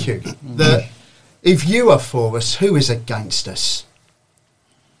thank you that if you are for us, who is against us?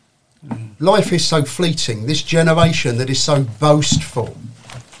 Life is so fleeting. This generation that is so boastful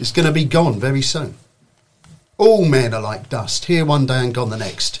is going to be gone very soon. All men are like dust, here one day and gone the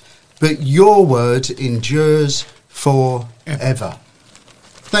next. But your word endures forever.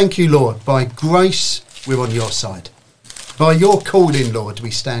 Thank you, Lord. By grace, we're on your side. By your calling, Lord,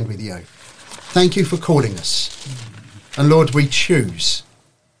 we stand with you. Thank you for calling us. And Lord, we choose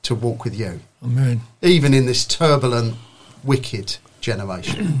to walk with you. Amen. Even in this turbulent, wicked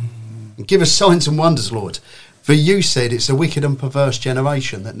generation. And give us signs and wonders, Lord. For you said it's a wicked and perverse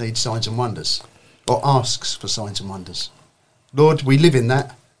generation that needs signs and wonders, or asks for signs and wonders. Lord, we live in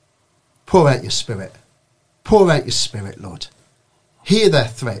that. Pour out your spirit. Pour out your spirit, Lord. Hear their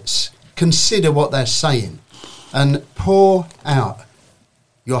threats. Consider what they're saying. And pour out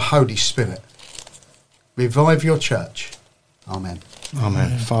your Holy Spirit. Revive your church. Amen.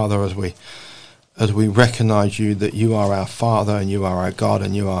 Amen. Father, as we recognise you, that you are our Father and you are our God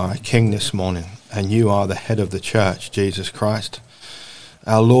and you are our King this morning, and you are the head of the church, Jesus Christ,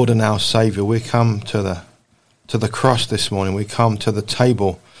 our Lord and our Saviour, we come to the cross this morning. We come to the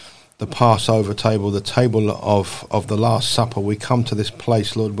table, the Passover table, the table of the Last Supper. We come to this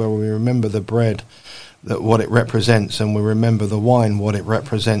place, Lord, where we remember the bread, that what it represents, and we remember the wine, what it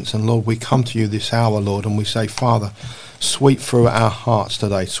represents. And Lord, we come to you this hour, Lord, and we say, Father, sweep through our hearts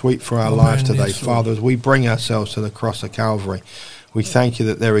today, sweep through our lives today. Yes, Father, as we bring ourselves to the cross of Calvary, we thank you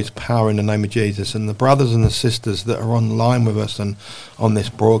that there is power in the name of Jesus. And the brothers and the sisters that are online with us and on this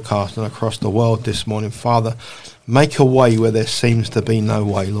broadcast and across the world this morning, Father, make a way where there seems to be no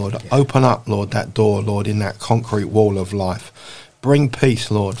way, Lord. Open up, Lord, that door, Lord, in that concrete wall of life. Bring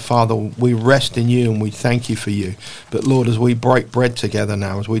peace, Lord. Father, we rest in you and we thank you for you. But Lord, as we break bread together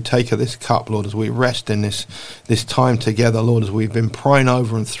now, as we take of this cup, Lord, as we rest in this time together, Lord, as we've been praying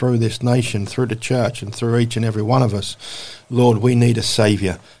over and through this nation, through the church and through each and every one of us, Lord, we need a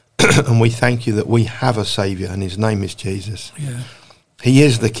Saviour. And we thank you that we have a Saviour, and his name is Jesus. Yeah. He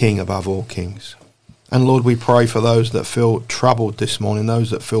is the King above all kings. And Lord, we pray for those that feel troubled this morning,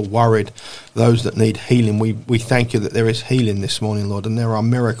 those that feel worried, those that need healing. We thank you that there is healing this morning, Lord, and there are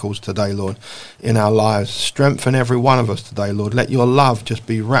miracles today, Lord, in our lives. Strengthen every one of us today, Lord. Let your love just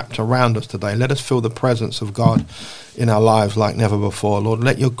be wrapped around us today. Let us feel the presence of God in our lives like never before, Lord.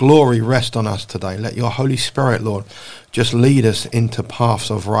 Let your glory rest on us today. Let your Holy Spirit, Lord, just lead us into paths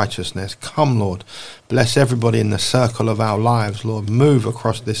of righteousness. Come, Lord. Bless everybody in the circle of our lives, Lord. Move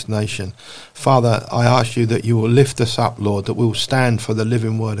across this nation. Father, I ask you that you will lift us up, Lord, that we will stand for the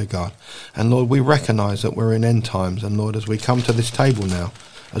living word of God. And Lord, we recognise that we're in end times. And Lord, as we come to this table now,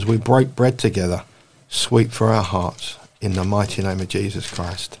 as we break bread together, sweep for our hearts in the mighty name of Jesus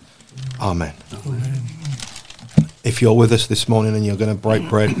Christ. Amen. Amen. If you're with us this morning and you're going to break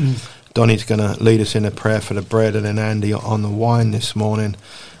bread, Donnie's going to lead us in a prayer for the bread, and then Andy on the wine this morning.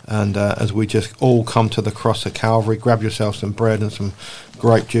 And as we just all come to the cross of Calvary, grab yourself some bread and some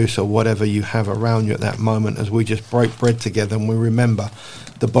grape juice or whatever you have around you at that moment, as we just break bread together and we remember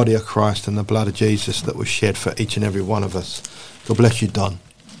the body of Christ and the blood of Jesus that was shed for each and every one of us. God bless you, Don.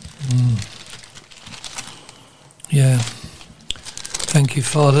 Yeah. Thank you,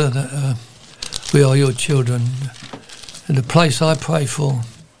 Father, that we are your children. And the place I pray from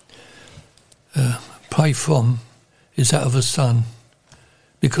is that of a son,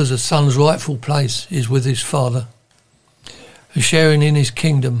 because a son's rightful place is with his father, sharing in his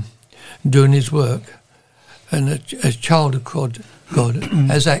kingdom, doing his work, and a child of God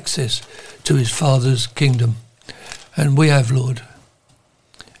has access to his father's kingdom. And we have, Lord,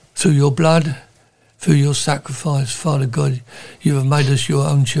 through your blood, through your sacrifice, Father God, you have made us your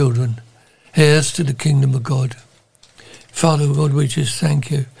own children, heirs to the kingdom of God. Father God, we just thank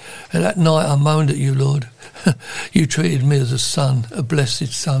you. And that night I moaned at you, Lord. You treated me as a son, a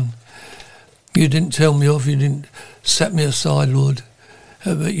blessed son. You didn't tell me off, you didn't set me aside, Lord.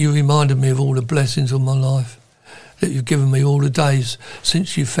 But you reminded me of all the blessings of my life, that you've given me all the days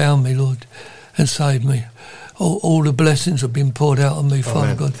since you found me, Lord, and saved me. All the blessings have been poured out on me,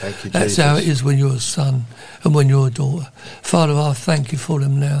 Father God. Thank you, That's Jesus. how it is when you're a son and when you're a daughter. Father, I thank you for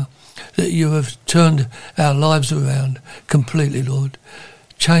them now, that you have turned our lives around completely, Lord.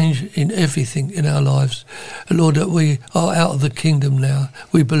 Change in everything in our lives. Lord, that we are out of the kingdom now.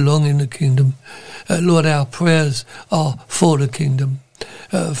 We belong in the kingdom. Lord, our prayers are for the kingdom,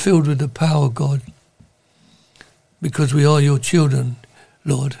 filled with the power of God. Because we are your children,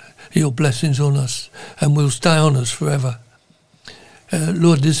 Lord. Your blessings on us, and will stay on us forever.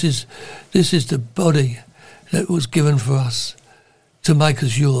 Lord, this is the body that was given for us, to make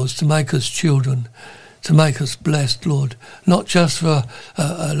us yours, to make us children, to make us blessed, Lord. Not just for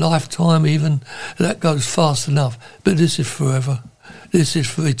a lifetime even, that goes fast enough, but this is forever. This is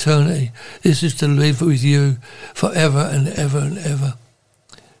for eternity. This is to live with you forever and ever and ever.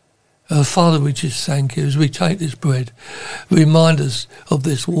 Father, we just thank you as we take this bread. Remind us of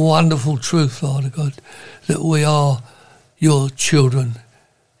this wonderful truth, Father God, that we are your children,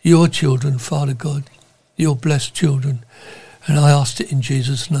 Father God, your blessed children. And I ask it in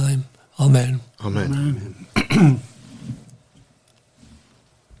Jesus' name. Amen. Amen. Amen.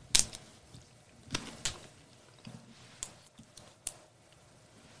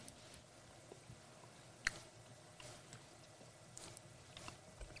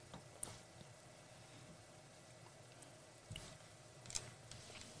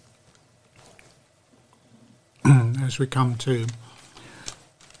 As we come to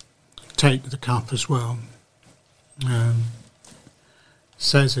take the cup as well,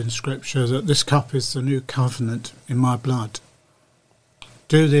 says in Scripture that this cup is the new covenant in my blood.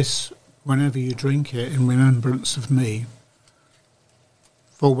 Do this whenever you drink it in remembrance of me.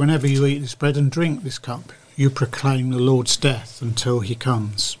 For whenever you eat this bread and drink this cup, you proclaim the Lord's death until he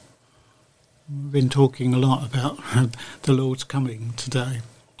comes. We've been talking a lot about the Lord's coming today,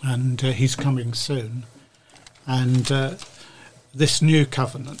 and he's coming soon. And this new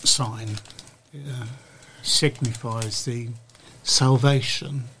covenant sign signifies the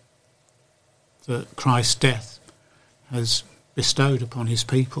salvation that Christ's death has bestowed upon his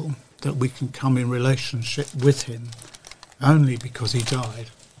people, that we can come in relationship with him only because he died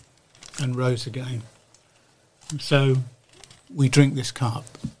and rose again. So we drink this cup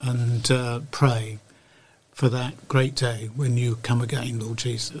and pray for that great day when you come again, Lord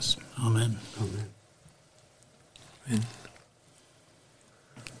Jesus. Amen. Amen. Amen.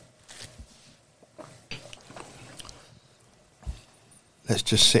 Let's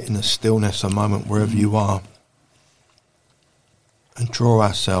just sit in the stillness a moment wherever you are and draw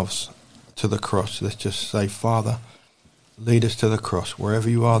ourselves to the cross. Let's just say, Father, lead us to the cross. Wherever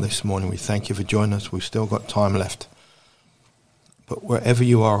you are this morning, we thank you for joining us. We've still got time left. But wherever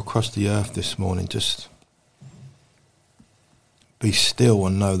you are across the earth this morning, just be still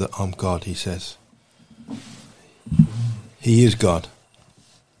and know that I'm God, he says. He is God.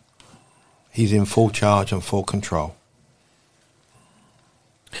 He's in full charge and full control.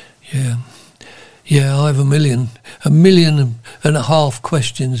 Yeah, I have a million and a half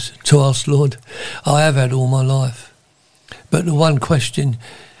questions to ask, Lord. I have had all my life. But the one question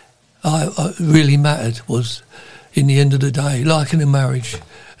I really mattered was, in the end of the day, like in a marriage,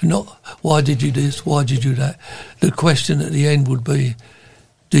 not why did you do this, why did you do that. The question at the end would be,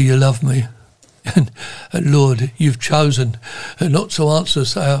 do you love me? And Lord, you've chosen not to answer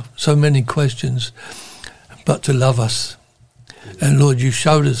so many questions, but to love us. And Lord, you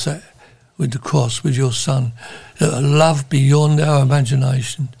showed us that with the cross, with your Son, that a love beyond our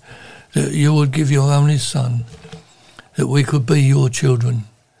imagination, that you would give your only Son, that we could be your children,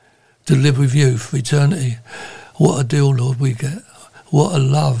 to live with you for eternity. What a deal, Lord, we get. What a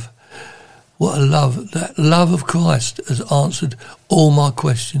love. What a love. That love of Christ has answered all my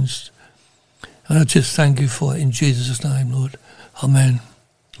questions. And I just thank you for it in Jesus' name, Lord. Amen.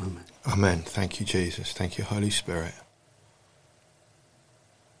 Amen. Amen. Thank you, Jesus. Thank you, Holy Spirit.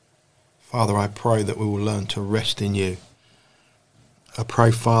 Father, I pray that we will learn to rest in you. I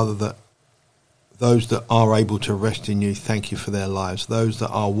pray, Father, that those that are able to rest in you, thank you for their lives. Those that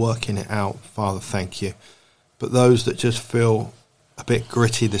are working it out, Father, thank you. But those that just feel a bit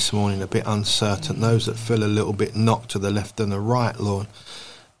gritty this morning, a bit uncertain, those that feel a little bit knocked to the left and the right, Lord,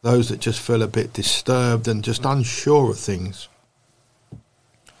 those that just feel a bit disturbed and just unsure of things,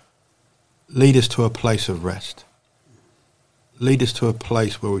 lead us to a place of rest. Lead us to a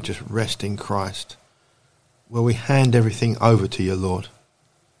place where we just rest in Christ, where we hand everything over to you, Lord,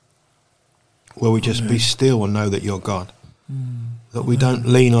 where we just be still and know that you're God, that we don't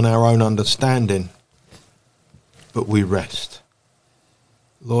lean on our own understanding, but we rest.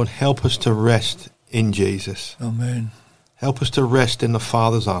 Lord, help us to rest in Jesus. Amen. Help us to rest in the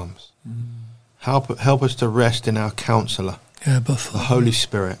Father's arms. Help us to rest in our Counselor, the Holy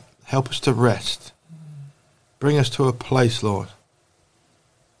Spirit. Help us to rest. Bring us to a place, Lord,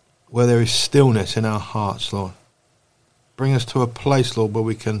 where there is stillness in our hearts, Lord. Bring us to a place, Lord, where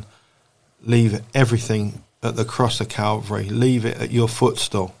we can leave everything at the cross of Calvary. Leave it at your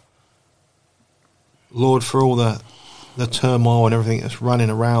footstool. Lord, for all the turmoil and everything that's running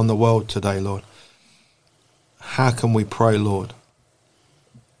around the world today, Lord, how can we pray, Lord,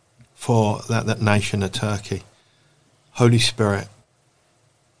 for that nation of Turkey? Holy Spirit,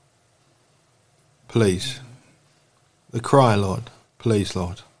 please. The cry, Lord, please,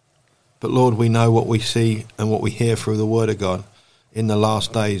 Lord. But Lord, we know what we see and what we hear through the Word of God. In the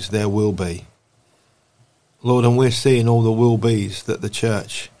last days there will be. Lord, and we're seeing all the will-be's that the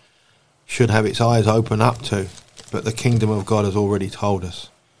church should have its eyes open up to, but the kingdom of God has already told us.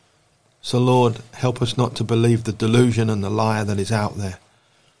 So Lord, help us not to believe the delusion and the lie that is out there.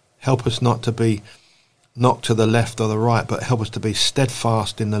 Help us not to be knocked to the left or the right, but help us to be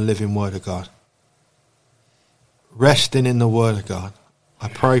steadfast in the living Word of God. Resting in the Word of God. I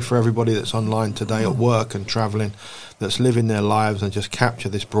pray for everybody that's online today at work and travelling, that's living their lives and just capture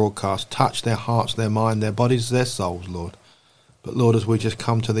this broadcast, touch their hearts, their mind, their bodies, their souls, Lord. But Lord, as we just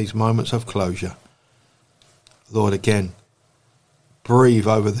come to these moments of closure, Lord, again, breathe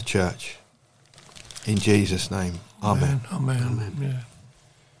over the church. In Jesus' name, amen. Amen. Amen.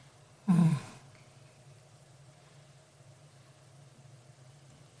 Yeah.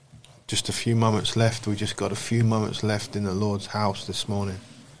 Just a few moments left. We just got a few moments left in the Lord's house this morning.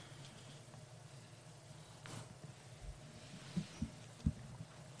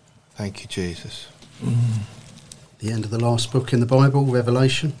 Thank you, Jesus. The end of the last book in the Bible,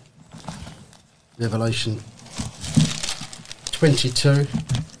 Revelation. Revelation 22,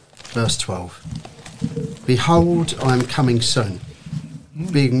 verse 12. Behold, I am coming soon,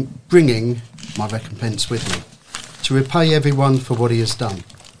 bringing my recompense with me, to repay everyone for what he has done.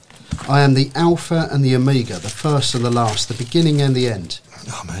 I am the Alpha and the Omega, the first and the last, the beginning and the end.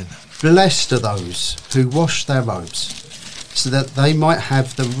 Amen. Blessed are those who wash their robes, so that they might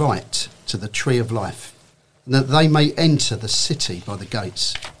have the right to the tree of life, and that they may enter the city by the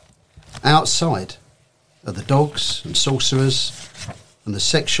gates. Outside are the dogs and sorcerers, and the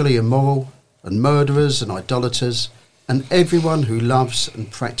sexually immoral, and murderers and idolaters, and everyone who loves and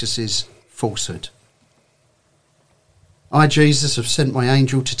practices falsehood. I, Jesus, have sent my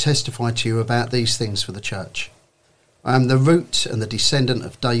angel to testify to you about these things for the church. I am the root and the descendant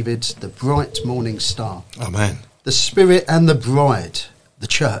of David, the bright morning star. Amen. The Spirit and the bride, the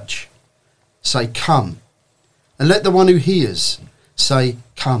church, say, come. And let the one who hears say,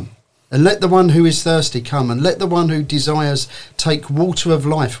 come. And let the one who is thirsty come. And let the one who desires take water of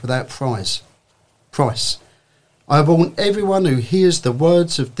life without price. I warn everyone who hears the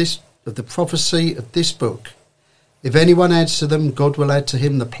words of the prophecy of this book. If anyone adds to them, God will add to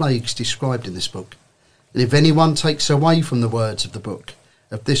him the plagues described in this book. And if anyone takes away from the words of the book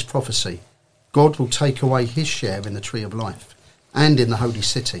of this prophecy, God will take away his share in the tree of life and in the holy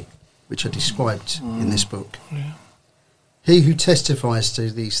city, which are described in this book. Yeah. He who testifies to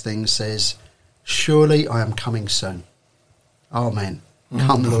these things says, surely I am coming soon. Amen.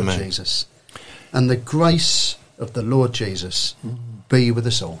 Come, Lord Amen. Jesus. And the grace of the Lord Jesus be with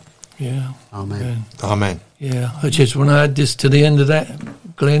us all. Yeah. Amen. Amen. Yeah, I just want to add this to the end of that,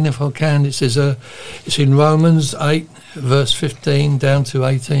 Glenn, if I can. It says, it's in Romans 8, verse 15 down to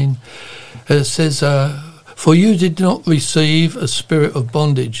 18. It says, for you did not receive a spirit of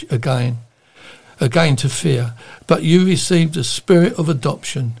bondage again to fear, but you received a spirit of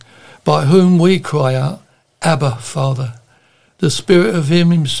adoption, by whom we cry out, Abba, Father. The Spirit of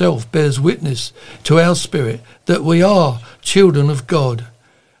him himself bears witness to our spirit that we are children of God.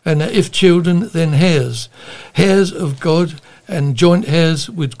 And that if children, then heirs of God and joint heirs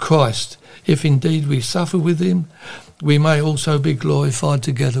with Christ. If indeed we suffer with him, we may also be glorified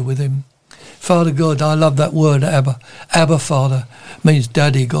together with him. Father God, I love that word, Abba. Abba, Father, means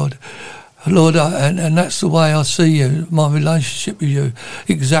Daddy God. Lord, and that's the way I see you, my relationship with you,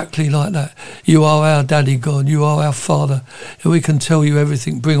 exactly like that. You are our Daddy God, you are our Father. We can tell you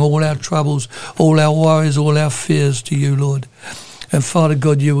everything, bring all our troubles, all our worries, all our fears to you, Lord. And Father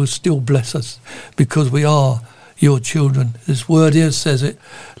God, you will still bless us because we are your children. This word here says it,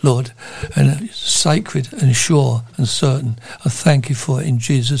 Lord, and it's sacred and sure and certain. I thank you for it in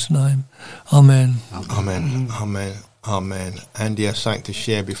Jesus' name. Amen. Amen. Amen. Amen. Andy has something to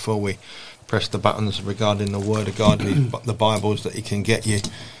share before we press the buttons regarding the Word of God, the Bibles that he can get you.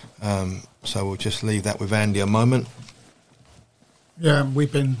 So we'll just leave that with Andy a moment. Yeah,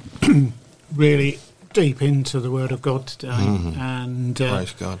 we've been really deep into the Word of God today, and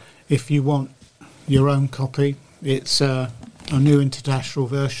Praise God. if you want your own copy, it's a new international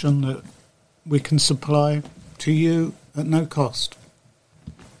version that we can supply to you at no cost.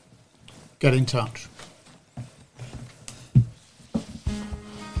 Get in touch.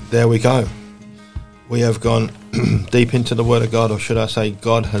 There we go. We have gone deep into the Word of God, or should I say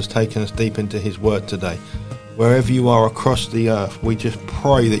God has taken us deep into his Word today. Wherever you are across the earth, we just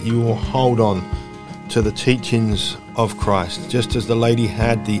pray that you will hold on to the teachings of Christ. Just as the lady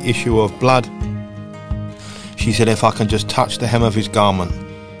had the issue of blood, she said, if I can just touch the hem of his garment,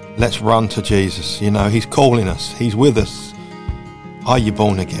 let's run to Jesus. You know, he's calling us, he's with us. Are you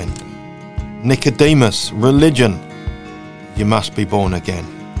born again? Nicodemus, religion, you must be born again.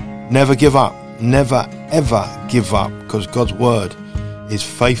 Never give up, never ever give up, because God's word is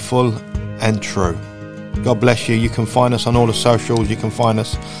faithful and true. God bless you. You can find us on all the socials. You can find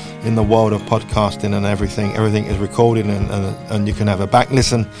us in the world of podcasting and everything. Everything is recorded and you can have a back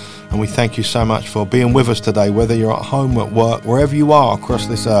listen. And we thank you so much for being with us today, whether you're at home, at work, wherever you are across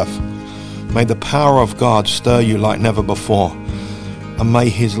this earth. May the power of God stir you like never before. And may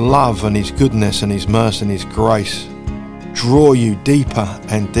his love and his goodness and his mercy and his grace draw you deeper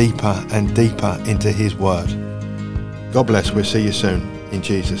and deeper and deeper into his word. God bless. We'll see you soon. In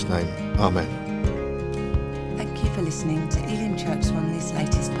Jesus' name. Amen. Thank you for listening to Elim Church Swanley's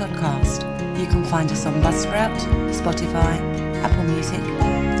latest podcast. You can find us on Buzzsprout, Spotify, Apple Music,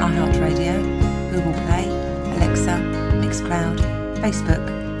 iHeartRadio, Google Play, Alexa, Mixcloud, Facebook,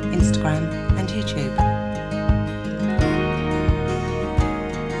 Instagram and YouTube.